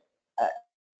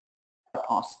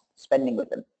pass spending with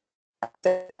them.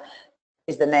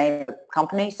 Is the name of the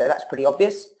company, so that's pretty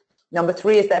obvious. Number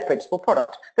three is their principal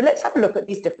product. But let's have a look at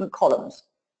these different columns.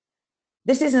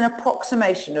 This is an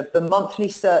approximation of the monthly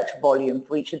search volume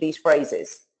for each of these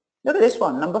phrases. Look at this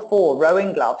one, number 4,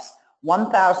 rowing gloves.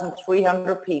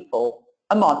 1,300 people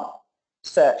a month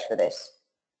search for this.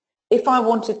 If I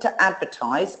wanted to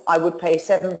advertise, I would pay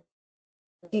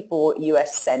 74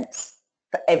 US cents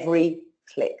for every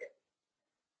click.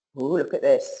 Ooh, look at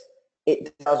this.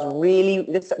 It does really,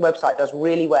 this website does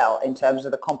really well in terms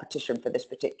of the competition for this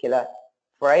particular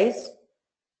phrase.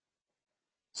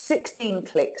 16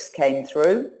 clicks came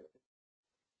through.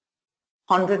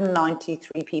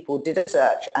 193 people did a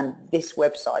search, and this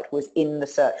website was in the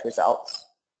search results.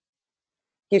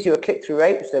 Gives you a click-through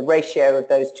rate, which is the ratio of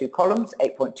those two columns,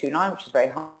 8.29, which is very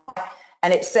high.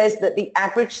 And it says that the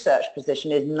average search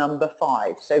position is number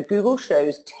 5. So Google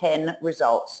shows 10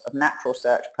 results of natural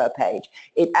search per page.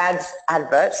 It adds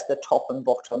adverts, the top and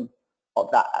bottom of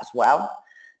that as well.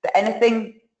 But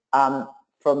anything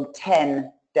from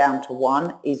 10 down to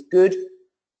 1 is good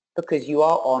because you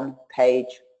are on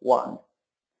page 1.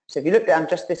 So if you look down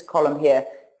just this column here,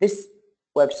 this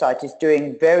website is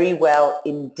doing very well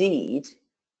indeed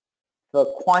for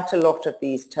quite a lot of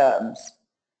these terms.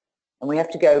 And we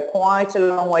have to go quite a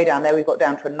long way down there. We've got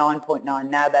down to a 9.9.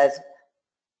 Now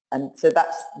and so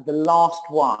that's the last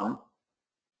one.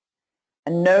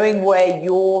 And knowing where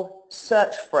your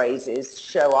search phrases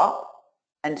show up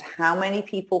and how many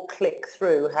people click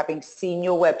through having seen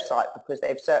your website because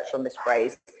they've searched on this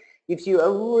phrase gives you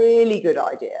a really good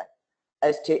idea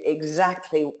as to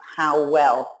exactly how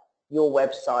well your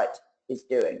website is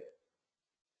doing.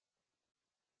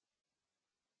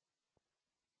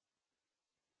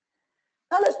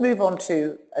 Now let's move on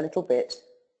to a little bit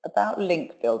about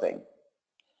link building.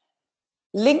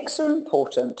 Links are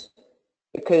important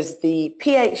because the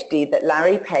PhD that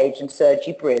Larry Page and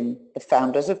Sergey Brin, the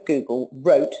founders of Google,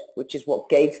 wrote, which is what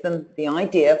gave them the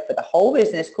idea for the whole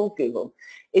business called Google,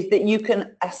 is that you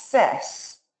can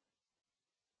assess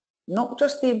not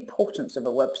just the importance of a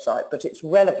website, but its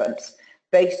relevance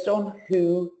based on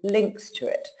who links to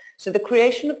it. So the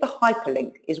creation of the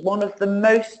hyperlink is one of the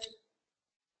most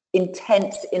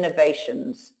intense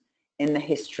innovations in the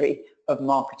history of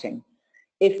marketing.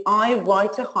 If I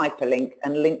write a hyperlink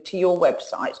and link to your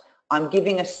website, I'm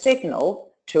giving a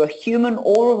signal to a human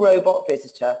or a robot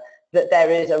visitor that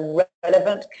there is a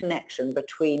relevant connection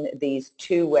between these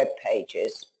two web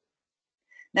pages.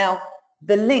 Now,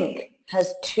 the link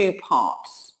has two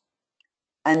parts,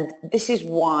 and this is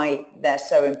why they're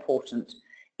so important.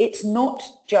 It's not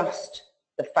just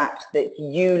the fact that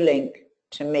you link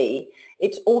to me,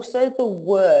 it's also the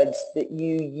words that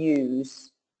you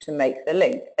use to make the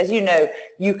link. As you know,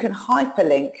 you can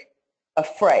hyperlink a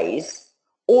phrase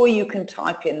or you can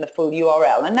type in the full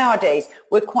URL. And nowadays,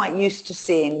 we're quite used to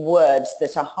seeing words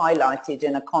that are highlighted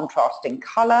in a contrasting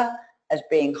color as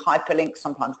being hyperlinked.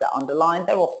 Sometimes they're underlined,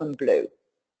 they're often blue.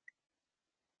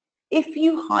 If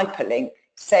you hyperlink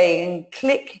saying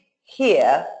click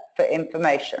here for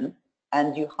information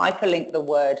and you hyperlink the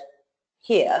word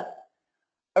here,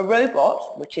 a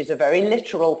robot, which is a very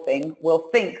literal thing, will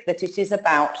think that it is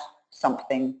about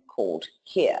something called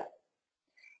here.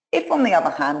 If, on the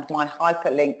other hand, my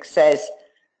hyperlink says,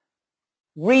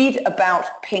 read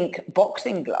about pink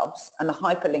boxing gloves, and the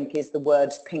hyperlink is the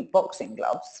words pink boxing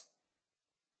gloves,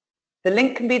 the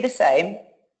link can be the same,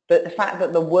 but the fact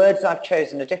that the words I've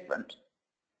chosen are different.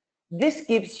 This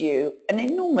gives you an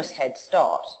enormous head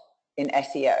start in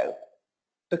SEO,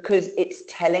 because it's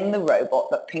telling the robot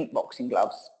that pink boxing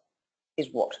gloves is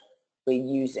what we're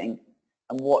using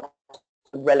and what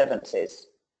the relevance is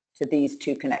to these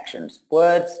two connections,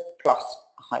 words plus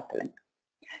a hyperlink.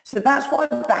 So that's why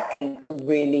backlinks are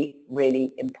really,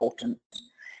 really important.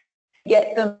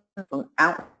 Get them from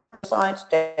outside,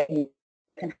 you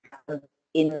can have them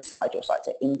inside your site,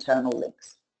 so internal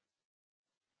links.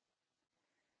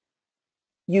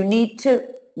 You need to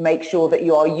make sure that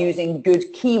you are using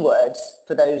good keywords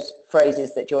for those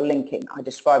phrases that you're linking. I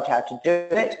described how to do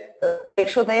it, but make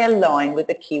sure they align with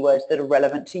the keywords that are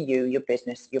relevant to you, your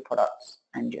business, your products,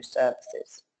 and your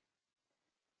services.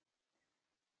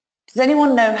 Does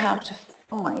anyone know how to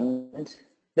find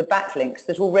the backlinks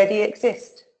that already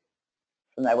exist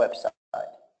from their website?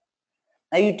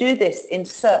 Now you do this in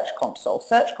Search Console.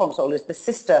 Search Console is the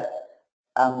sister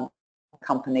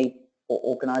company or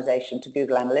organization to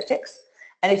Google Analytics.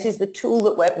 And it is the tool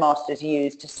that webmasters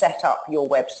use to set up your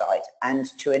website and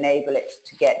to enable it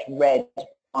to get read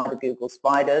by the Google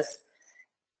spiders.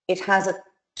 It has a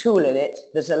tool in it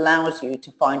that allows you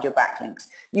to find your backlinks.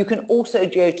 You can also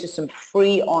go to some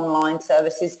free online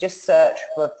services. Just search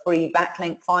for free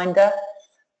backlink finder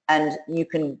and you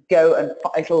can go and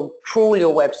it'll crawl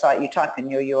your website. You type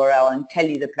in your URL and tell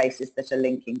you the places that are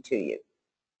linking to you.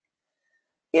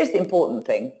 Here's the important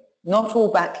thing. Not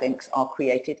all backlinks are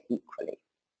created equally.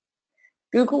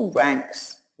 Google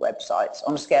ranks websites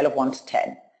on a scale of 1 to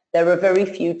 10. There are very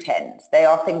few 10s. They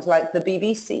are things like the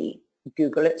BBC,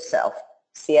 Google itself,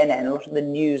 CNN, a lot of the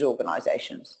news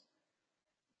organizations.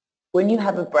 When you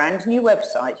have a brand new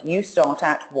website, you start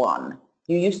at 1.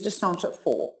 You used to start at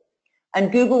 4.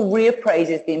 And Google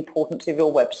reappraises the importance of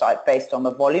your website based on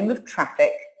the volume of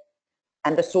traffic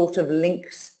and the sort of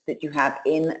links that you have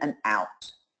in and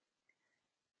out.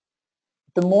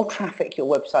 The more traffic your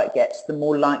website gets, the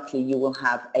more likely you will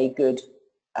have a good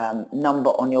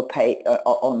number on your page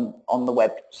on the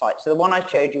website. So the one I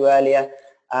showed you earlier,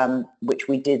 which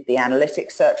we did the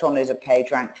analytics search on, is a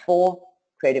page rank 4.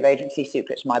 Creative Agency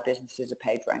Secrets My Business is a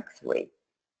page rank 3.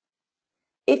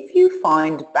 If you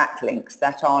find backlinks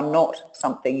that are not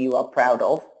something you are proud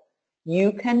of,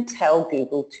 you can tell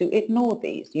Google to ignore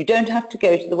these. You don't have to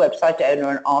go to the website owner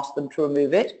and ask them to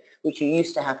remove it, which you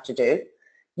used to have to do.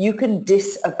 You can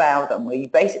disavow them, where you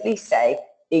basically say,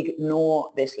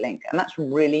 ignore this link. And that's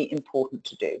really important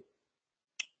to do,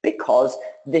 because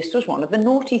this was one of the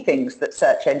naughty things that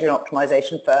search engine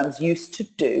optimization firms used to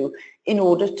do in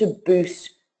order to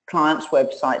boost clients'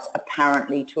 websites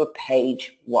apparently to a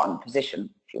page 1 position.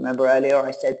 If you remember earlier,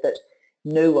 I said that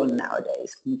no one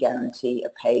nowadays can guarantee a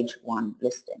page 1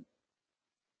 listing.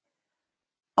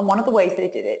 And one of the ways they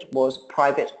did it was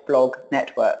private blog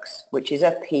networks, which is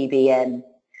a PBN.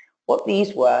 What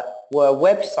these were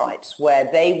websites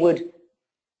where they would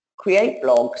create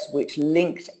blogs which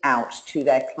linked out to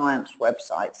their clients'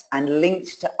 websites and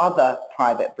linked to other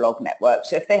private blog networks.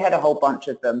 So if they had a whole bunch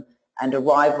of them and a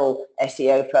rival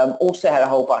SEO firm also had a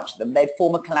whole bunch of them, they'd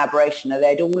form a collaboration and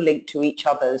they'd all link to each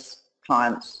other's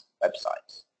clients'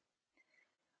 websites.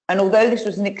 And although this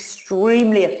was an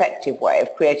extremely effective way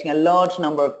of creating a large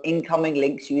number of incoming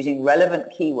links using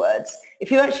relevant keywords, if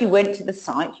you actually went to the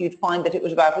site, you'd find that it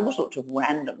was about all sorts of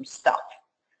random stuff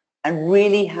and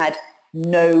really had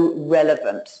no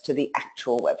relevance to the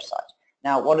actual website.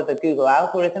 Now, one of the Google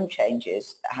algorithm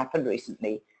changes that happened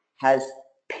recently has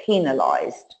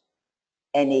penalized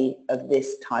any of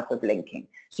this type of linking.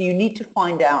 So you need to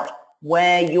find out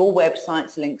where your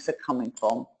website's links are coming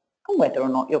from and whether or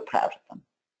not you're proud of them.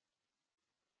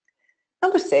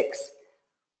 Number 6,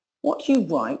 what you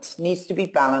write needs to be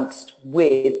balanced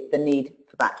with the need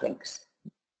for backlinks.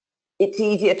 It's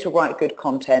easier to write good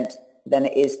content than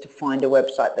it is to find a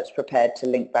website that's prepared to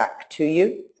link back to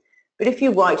you. But if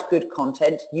you write good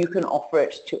content, you can offer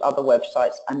it to other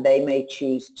websites and they may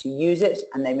choose to use it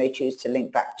and they may choose to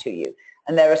link back to you.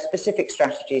 And there are specific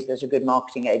strategies that a good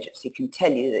marketing agency can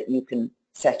tell you that you can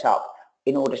set up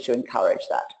in order to encourage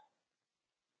that.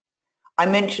 I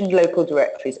mentioned local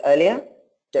directories earlier.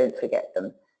 Don't forget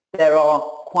them. There are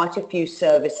quite a few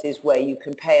services where you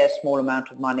can pay a small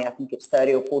amount of money, I think it's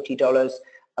 $30 or $40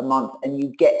 a month, and you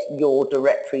get your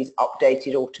directories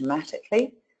updated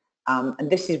automatically. And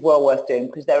this is well worth doing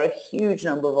because there are a huge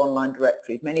number of online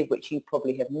directories, many of which you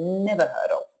probably have never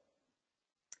heard of.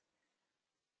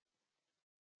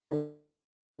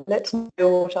 Let's know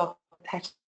what our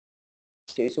competitors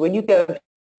do. So when you go and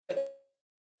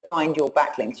find your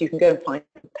backlinks, you can go and find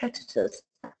competitors'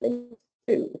 backlinks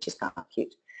too, which is kind of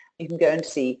cute. You can go and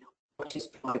see what is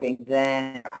driving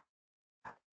their,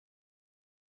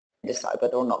 decide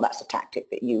whether or not that's a tactic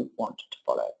that you want to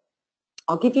follow.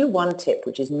 I'll give you one tip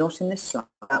which is not in this slide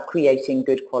about creating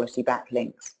good quality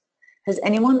backlinks. Has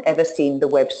anyone ever seen the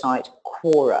website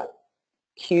Quora?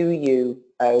 Q-U-O-R-A.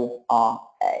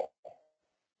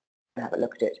 Have a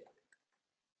look at it.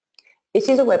 It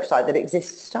is a website that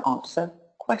exists to answer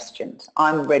questions.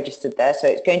 I'm registered there, so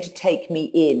it's going to take me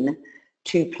in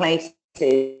to places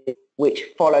which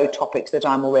follow topics that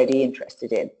I'm already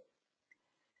interested in.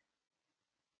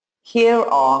 Here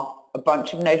are a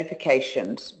bunch of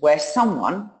notifications where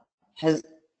someone has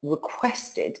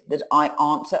requested that I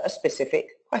answer a specific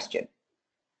question.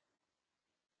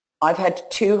 I've had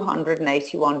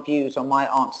 281 views on my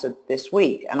answer this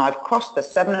week, and I've crossed the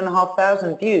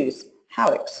 7,500 views.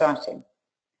 How exciting.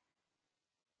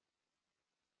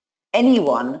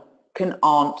 Anyone can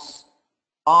ask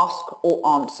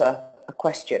or answer a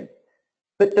question,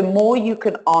 but the more you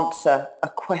can answer a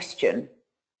question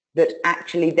that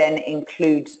actually then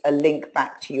includes a link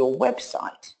back to your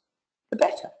website, the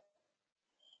better.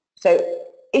 So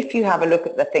if you have a look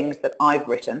at the things that I've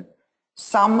written,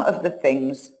 some of the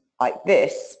things like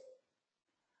this,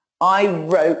 I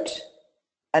wrote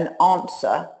an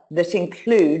answer that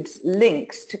includes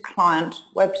links to client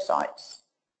websites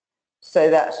so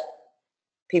that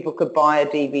people could buy a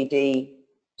DVD,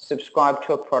 subscribe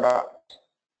to a product,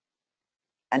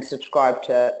 and subscribe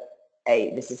to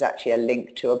this is actually a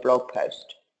link to a blog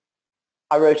post.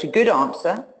 I wrote a good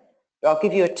answer, but I'll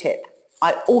give you a tip.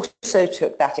 I also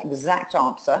took that exact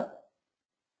answer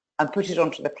and put it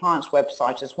onto the client's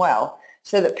website as well,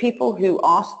 so that people who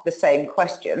ask the same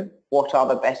question, what are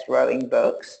the best rowing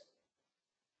books,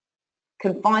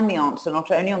 can find the answer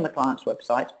not only on the client's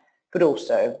website, but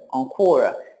also on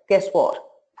Quora. Guess what?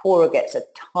 Quora gets a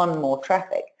ton more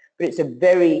traffic, but it's a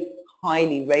very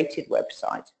highly rated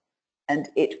website, and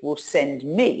it will send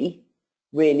me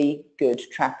really good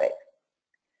traffic.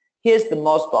 Here's the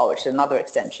Moz bar, which is another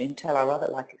extension. You can tell I rather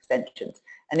like extensions.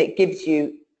 And it gives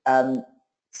you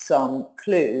some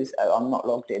clues. Oh, I'm not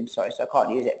logged in, sorry, so I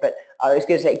can't use it, but I was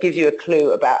going to say it gives you a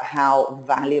clue about how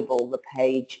valuable the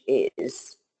page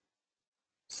is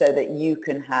so that you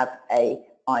can have an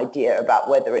idea about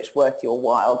whether it's worth your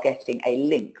while getting a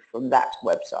link from that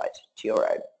website to your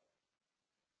own.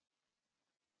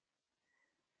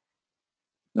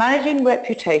 Managing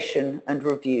reputation and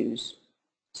reviews.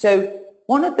 So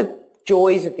one of the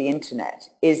joys of the internet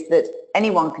is that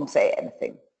anyone can say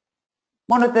anything.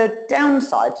 One of the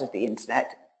downsides of the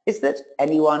internet is that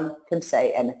anyone can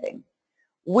say anything.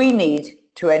 We need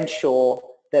to ensure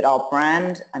that our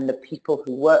brand and the people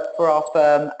who work for our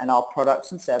firm and our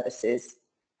products and services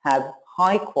have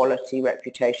high quality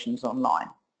reputations online.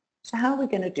 So how are we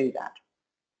going to do that?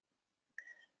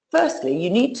 Firstly, you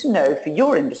need to know for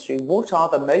your industry what are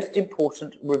the most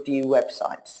important review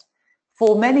websites.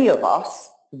 For many of us,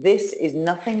 this is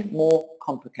nothing more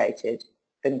complicated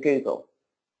than Google.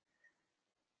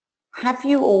 Have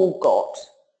you all got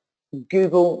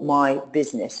Google My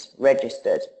Business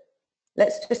registered?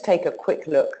 Let's just take a quick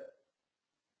look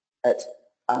at,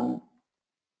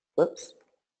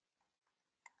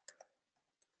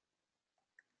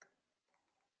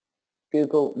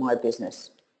 Google My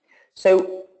Business.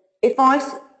 So if I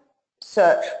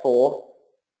search for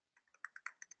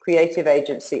Creative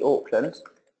Agency Auckland,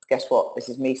 guess what? This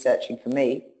is me searching for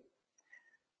me.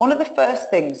 One of the first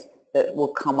things that will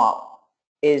come up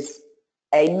is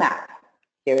a map.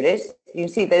 Here it is. You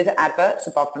can see those are adverts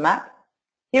above the map.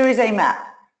 Here is a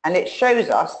map, and it shows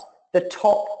us the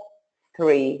top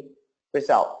 3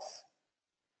 results.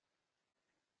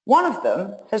 One of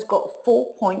them has got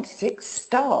 4.6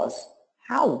 stars.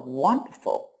 How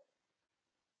wonderful.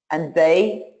 And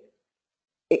they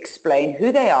explain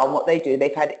who they are and what they do.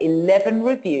 They've had 11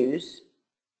 reviews.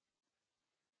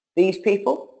 These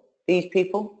people,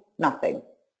 nothing.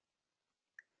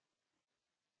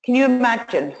 Can you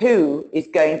imagine who is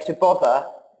going to bother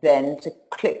then to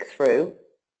click through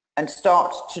and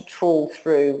start to trawl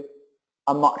through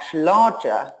a much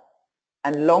larger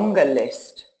and longer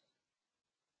list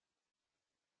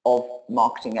of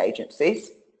marketing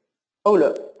agencies? Oh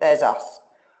look, there's us.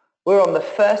 We're on the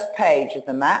first page of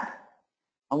the map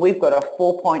and we've got a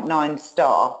 4.9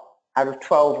 star out of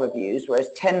 12 reviews, whereas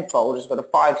Tenfold has got a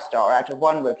 5 star out of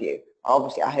 1 review.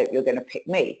 Obviously, I hope you're going to pick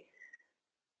me.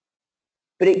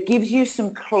 But it gives you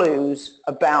some clues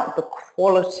about the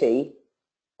quality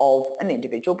of an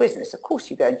individual business. Of course,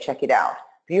 you go and check it out,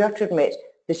 but you have to admit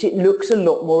that it looks a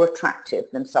lot more attractive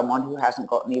than someone who hasn't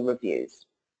got any reviews.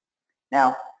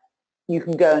 Now, you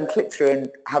can go and click through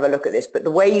and have a look at this, but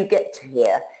the way you get to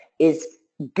here is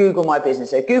Google My Business.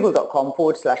 So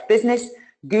google.com/business.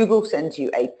 Google sends you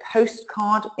a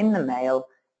postcard in the mail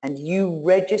and you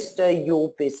register your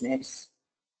business,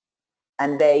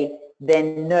 and they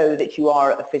then know that you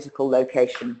are at the physical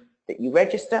location that you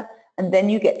register, and then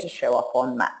you get to show up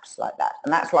on maps like that.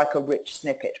 And that's like a rich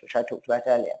snippet, which I talked about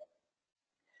earlier.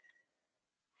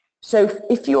 So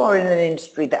if you are in an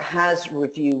industry that has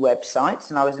review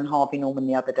websites, and I was in Harvey Norman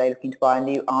the other day looking to buy a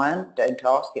new iron, don't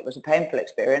ask, it was a painful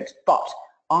experience, but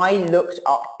I looked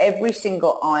up every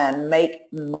single iron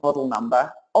make, model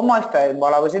number on my phone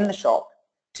while I was in the shop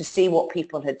to see what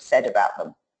people had said about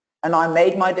them. And I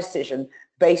made my decision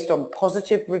based on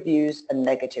positive reviews and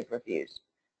negative reviews.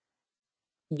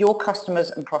 Your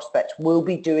customers and prospects will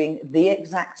be doing the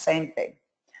exact same thing.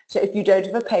 So if you don't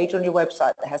have a page on your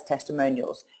website that has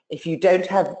testimonials, if you don't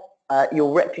have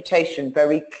your reputation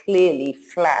very clearly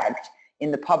flagged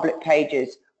in the public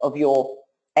pages of your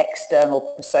external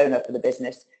persona for the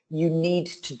business, you need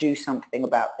to do something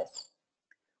about this.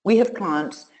 We have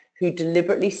clients who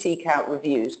deliberately seek out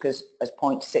reviews because, as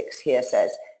point 6 here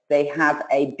says, they have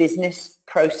a business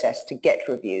process to get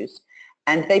reviews,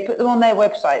 and they put them on their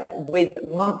website with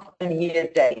month and year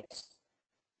dates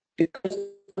because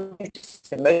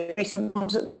the most recent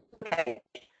ones at the page,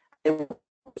 they will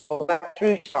go back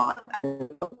through time and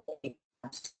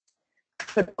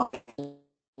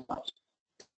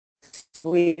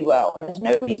really well. There's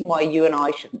no reason why you and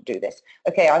I shouldn't do this.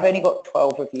 Okay, I've only got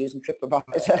 12 reviews and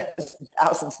TripAdvisor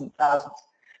thousands and thousands.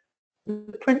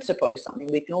 The principle is something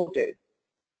we can all do.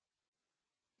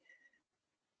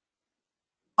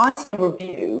 I see a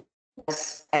review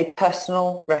as a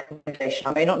personal recommendation.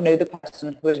 I may not know the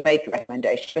person who has made the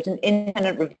recommendation, but an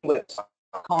independent review website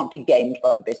can't be gamed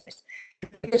by a business.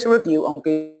 If it's a review on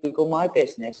Google My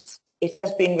Business, it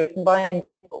has been written by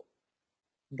people.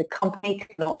 The company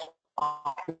cannot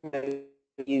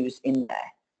reviews in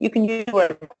there. You can use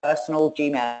your personal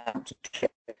Gmail, but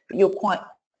you're quite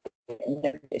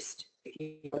noticed if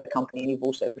you're a company and you've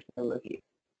also written a review.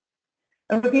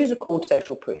 And reviews are called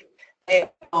social proof. They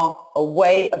are are a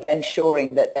way of ensuring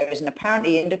that there is an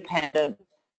apparently independent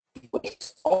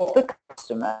voice of the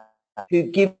customer who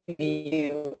gives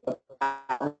you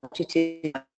about what it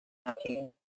is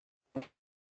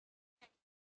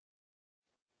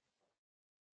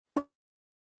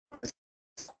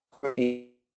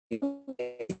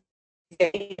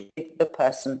the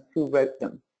person who wrote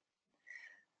them.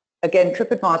 Again,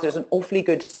 TripAdvisor is an awfully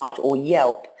good site, or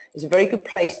Yelp is a very good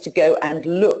place to go and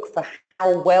look for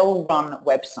how well-run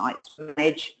websites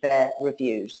manage their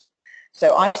reviews.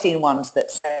 So I've seen ones that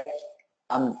say,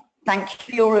 thank you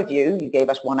for your review, you gave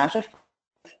us 1 out of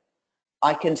 5.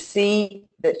 I can see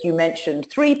that you mentioned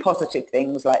 3 positive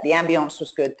things, like the ambience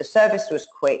was good, the service was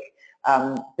quick,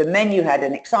 the menu had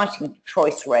an exciting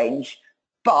choice range,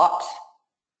 but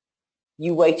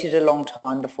you waited a long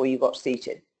time before you got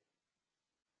seated.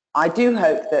 I do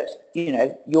hope that, you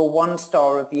know, your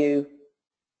 1-star review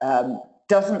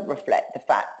doesn't reflect the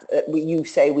fact that you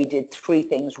say we did 3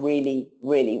 things really,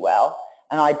 really well.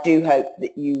 And I do hope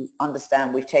that you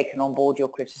understand we've taken on board your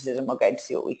criticism. We're going to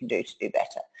see what we can do to do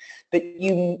better. But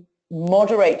you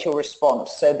moderate your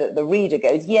response so that the reader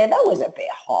goes, yeah, that was a bit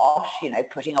harsh, you know,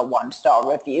 putting a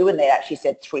 1-star review, and they actually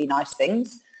said 3 nice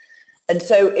things. And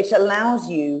so it allows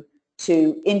you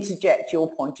to interject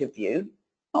your point of view,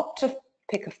 not to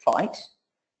pick a fight,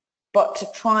 but to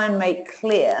try and make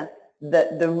clear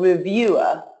that the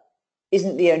reviewer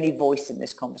isn't the only voice in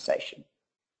this conversation.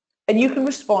 And you can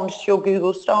respond to your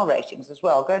Google star ratings as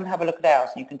well. Go and have a look at ours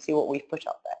and you can see what we've put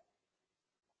up there.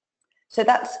 So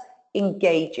that's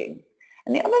engaging.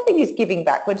 And the other thing is giving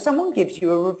back. When someone gives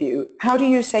you a review, how do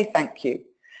you say thank you?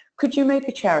 Could you make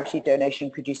a charity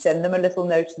donation? Could you send them a little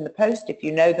note in the post if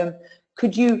you know them?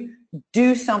 Could you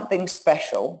do something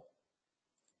special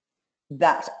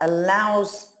that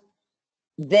allows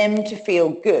them to feel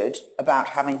good about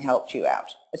having helped you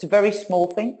out? It's a very small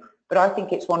thing, but I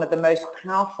think it's one of the most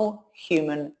powerful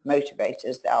human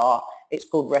motivators there are. It's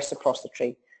called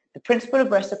reciprocity. The principle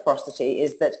of reciprocity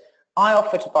is that I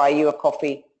offer to buy you a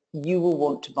coffee, you will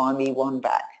want to buy me one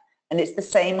back. And it's the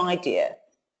same idea.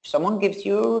 If someone gives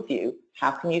you a review,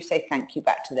 how can you say thank you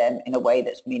back to them in a way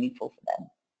that's meaningful for them?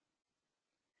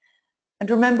 And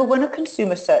remember, when a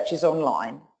consumer searches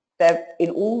online, they're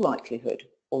in all likelihood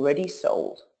already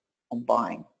sold on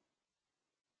buying.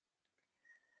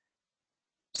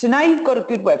 So now you've got a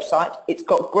good website, it's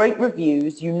got great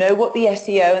reviews, you know what the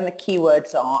SEO and the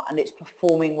keywords are, and it's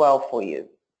performing well for you.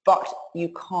 But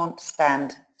you can't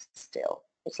stand still.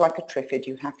 It's like a triffid,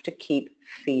 you have to keep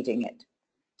feeding it.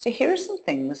 So here are some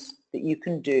things that you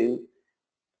can do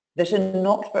that are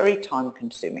not very time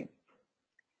consuming.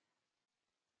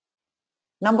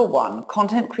 Number 1,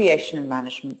 content creation and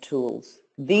management tools.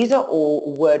 These are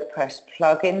all WordPress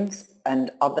plugins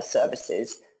and other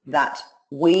services that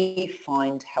we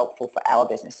find helpful for our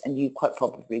business, and you quite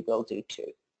probably will do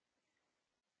too.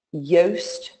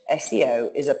 Yoast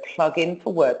SEO is a plugin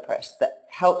for WordPress that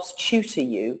helps tutor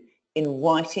you in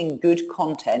writing good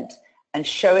content and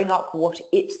showing up what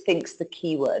it thinks the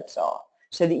keywords are,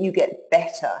 so that you get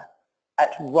better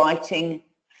at writing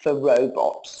for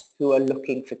robots who are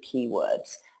looking for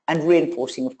keywords and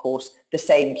reinforcing, of course, the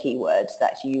same keywords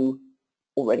that you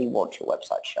already want your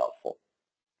website to show up for.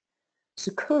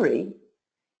 Sucuri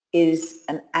is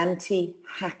an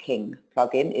anti-hacking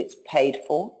plugin. It's paid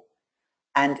for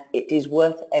and it is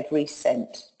worth every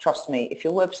cent. Trust me, if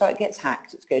your website gets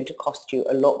hacked, it's going to cost you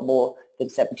a lot more than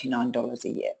 $79 a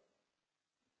year.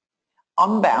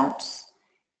 Unbounce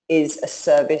is a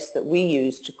service that we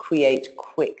use to create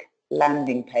quick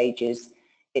landing pages.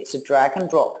 It's a drag and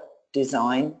drop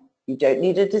design. You don't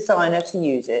need a designer to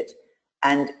use it,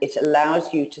 and it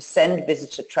allows you to send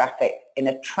visitor traffic in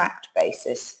a tracked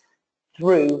basis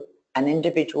through an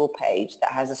individual page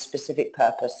that has a specific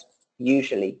purpose,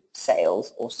 usually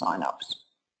sales or sign-ups.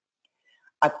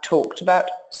 I've talked about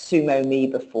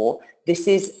SumoMe before. This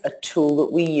is a tool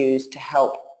that we use to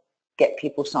help get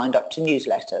people signed up to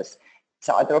newsletters. It's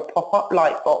either a pop-up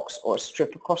light box or a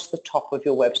strip across the top of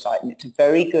your website, and it's a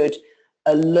very good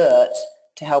alert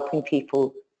to helping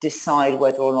people decide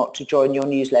whether or not to join your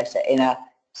newsletter in a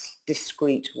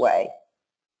discreet way.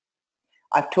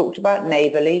 I've talked about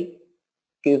Neighborly,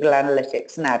 Google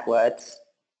Analytics and AdWords.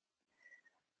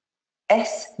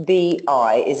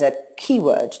 SBI is a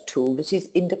keyword tool that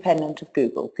is independent of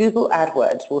Google. Google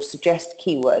AdWords will suggest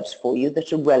keywords for you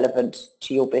that are relevant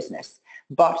to your business,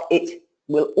 but it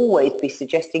will always be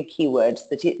suggesting keywords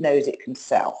that it knows it can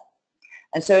sell.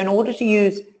 And so in order to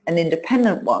use an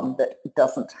independent one that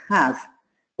doesn't have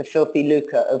the filthy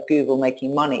lucre of Google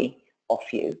making money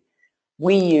off you,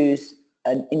 we use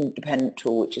an independent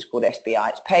tool which is called SBI.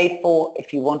 It's paid for.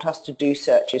 If you want us to do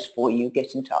searches for you,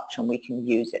 get in touch and we can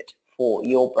use it for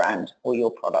your brand or your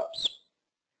products.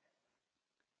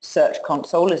 Search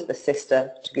Console is the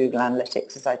sister to Google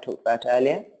Analytics, as I talked about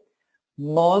earlier.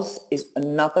 Moz is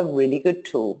another really good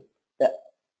tool that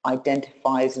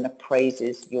identifies and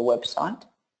appraises your website,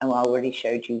 and I already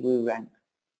showed you WooRank.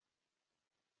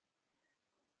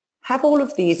 Have all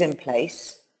of these in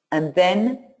place and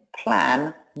then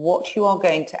plan what you are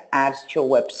going to add to your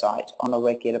website on a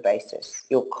regular basis,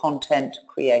 your content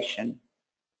creation.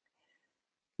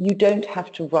 You don't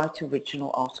have to write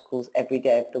original articles every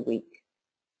day of the week.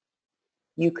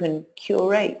 You can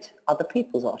curate other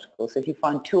people's articles. If you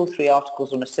find 2 or 3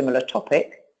 articles on a similar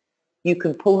topic, you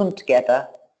can pull them together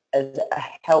as a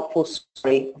helpful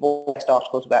story of all the best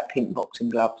articles about pink boxing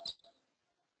gloves.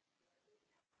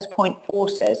 As point 4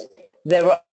 says, there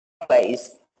are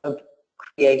ways of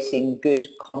creating good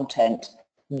content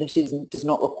that does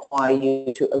not require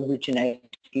you to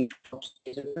originate huge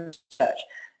quantities of research.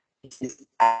 This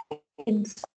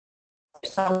is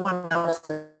someone else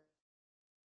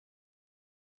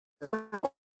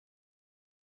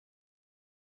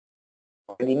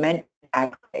already meant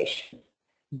aggregation.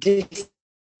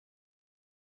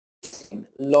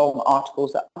 Long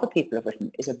articles that other people have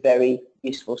written is a very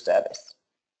useful service.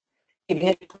 Giving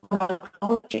it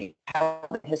technology, how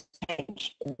it has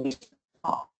changed in recent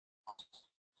past.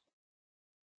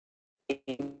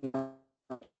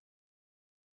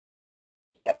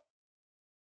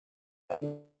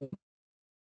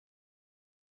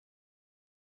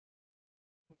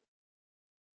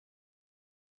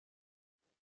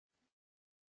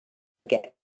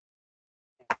 Get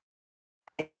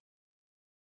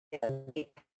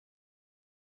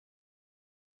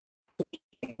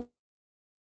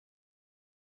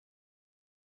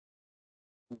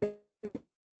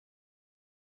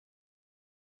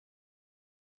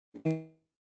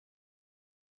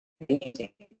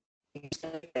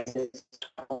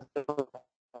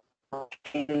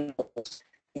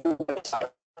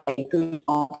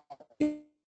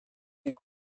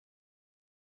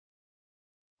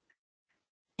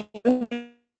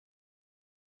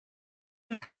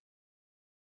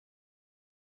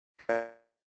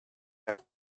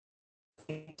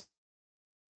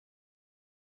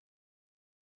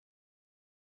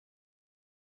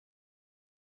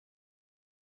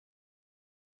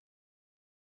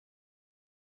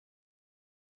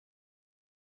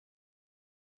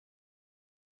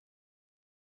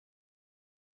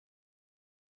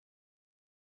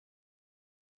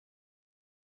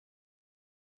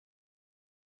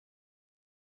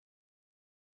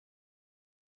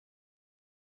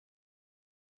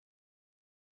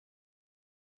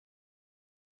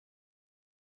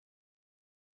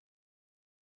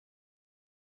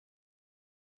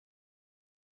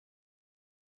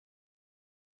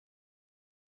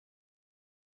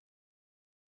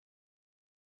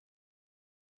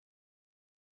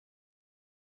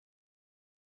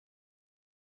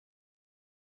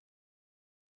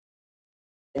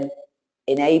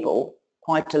enable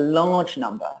quite a large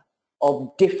number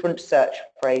of different search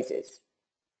phrases.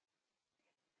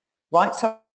 Write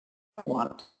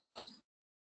someone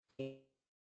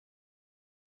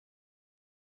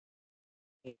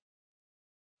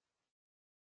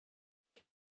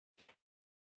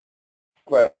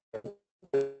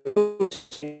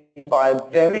by a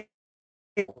very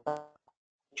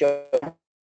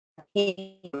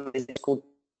he is called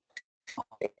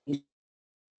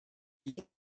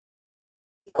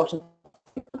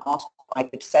asked if I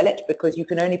could sell it because you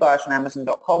can only buy it on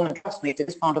Amazon.com, and trust me, to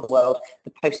this part of the world,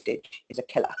 the postage is a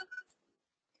killer.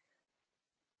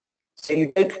 So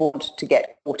you don't want to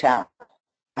get caught out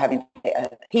having to pay a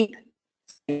heap.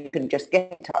 You can just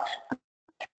get in touch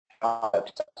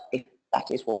if that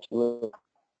is what you will.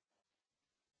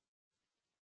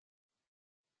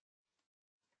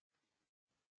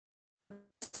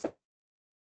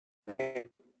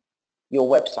 Your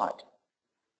website.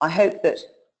 I hope that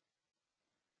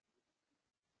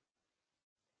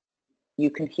you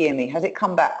can hear me. Has it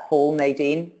come back, Paul,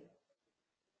 Nadine?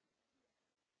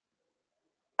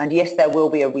 And yes, there will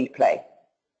be a replay.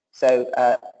 So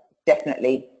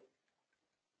definitely,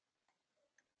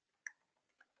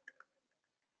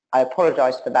 I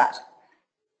apologize for that.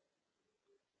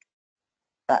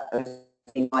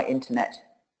 My internet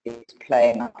is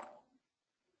playing up.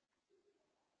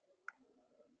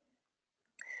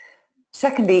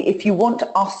 Secondly, if you want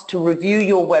us to review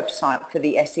your website for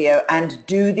the SEO and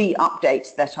do the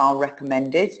updates that are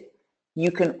recommended,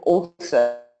 you can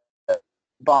also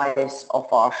buy this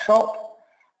off our shop,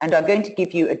 and I'm going to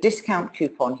give you a discount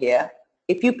coupon here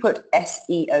If you put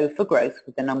SEO for growth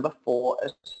with the number 4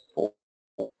 as 4,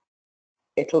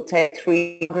 it'll take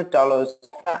 $300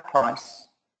 off that price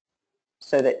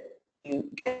so that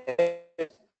you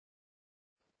get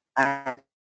that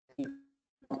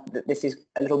this is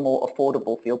a little more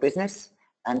affordable for your business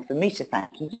and for me to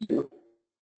thank you.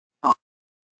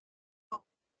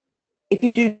 If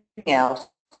you do anything else,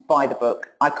 buy the book.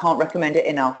 I can't recommend it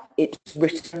enough. It's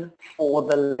written for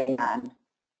the layman.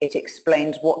 It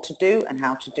explains what to do and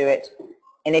how to do it.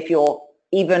 And if you're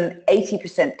even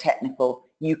 80% technical,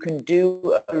 you can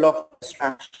do a lot of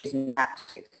strategies and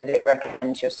tactics that it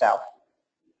recommends yourself.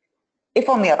 If,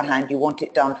 on the other hand, you want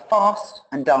it done fast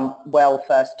and done well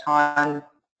first time,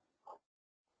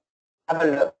 have a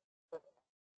look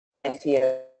at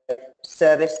the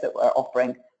service that we're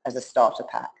offering as a starter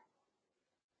pack.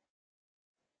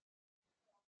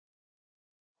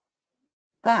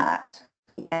 That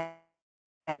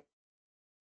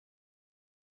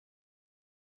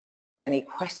any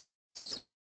questions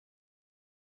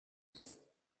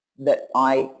that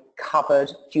I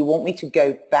covered? Do you want me to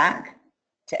go back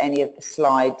to any of the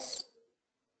slides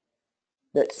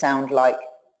that sound like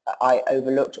I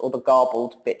overlooked or the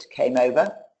garbled bit came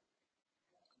over?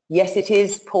 Yes, it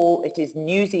is, Paul, it is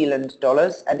New Zealand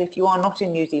dollars, and if you are not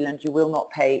in New Zealand, you will not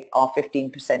pay our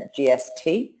 15%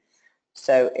 GST,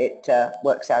 so it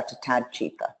works out a tad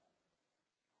cheaper.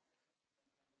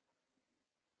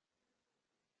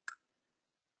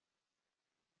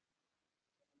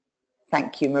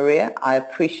 Thank you, Maria. I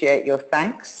appreciate your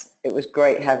thanks. It was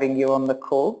great having you on the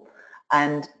call.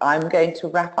 And I'm going to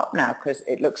wrap up now because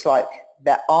it looks like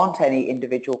there aren't any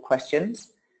individual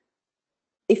questions.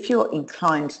 If you're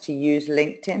inclined to use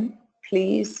LinkedIn,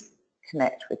 please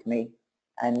connect with me.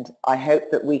 And I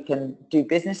hope that we can do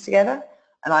business together.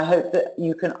 And I hope that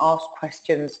you can ask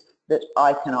questions that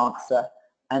I can answer.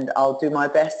 And I'll do my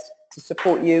best to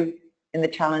support you in the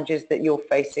challenges that you're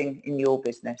facing in your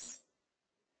business.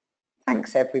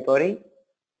 Thanks, everybody.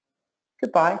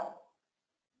 Goodbye.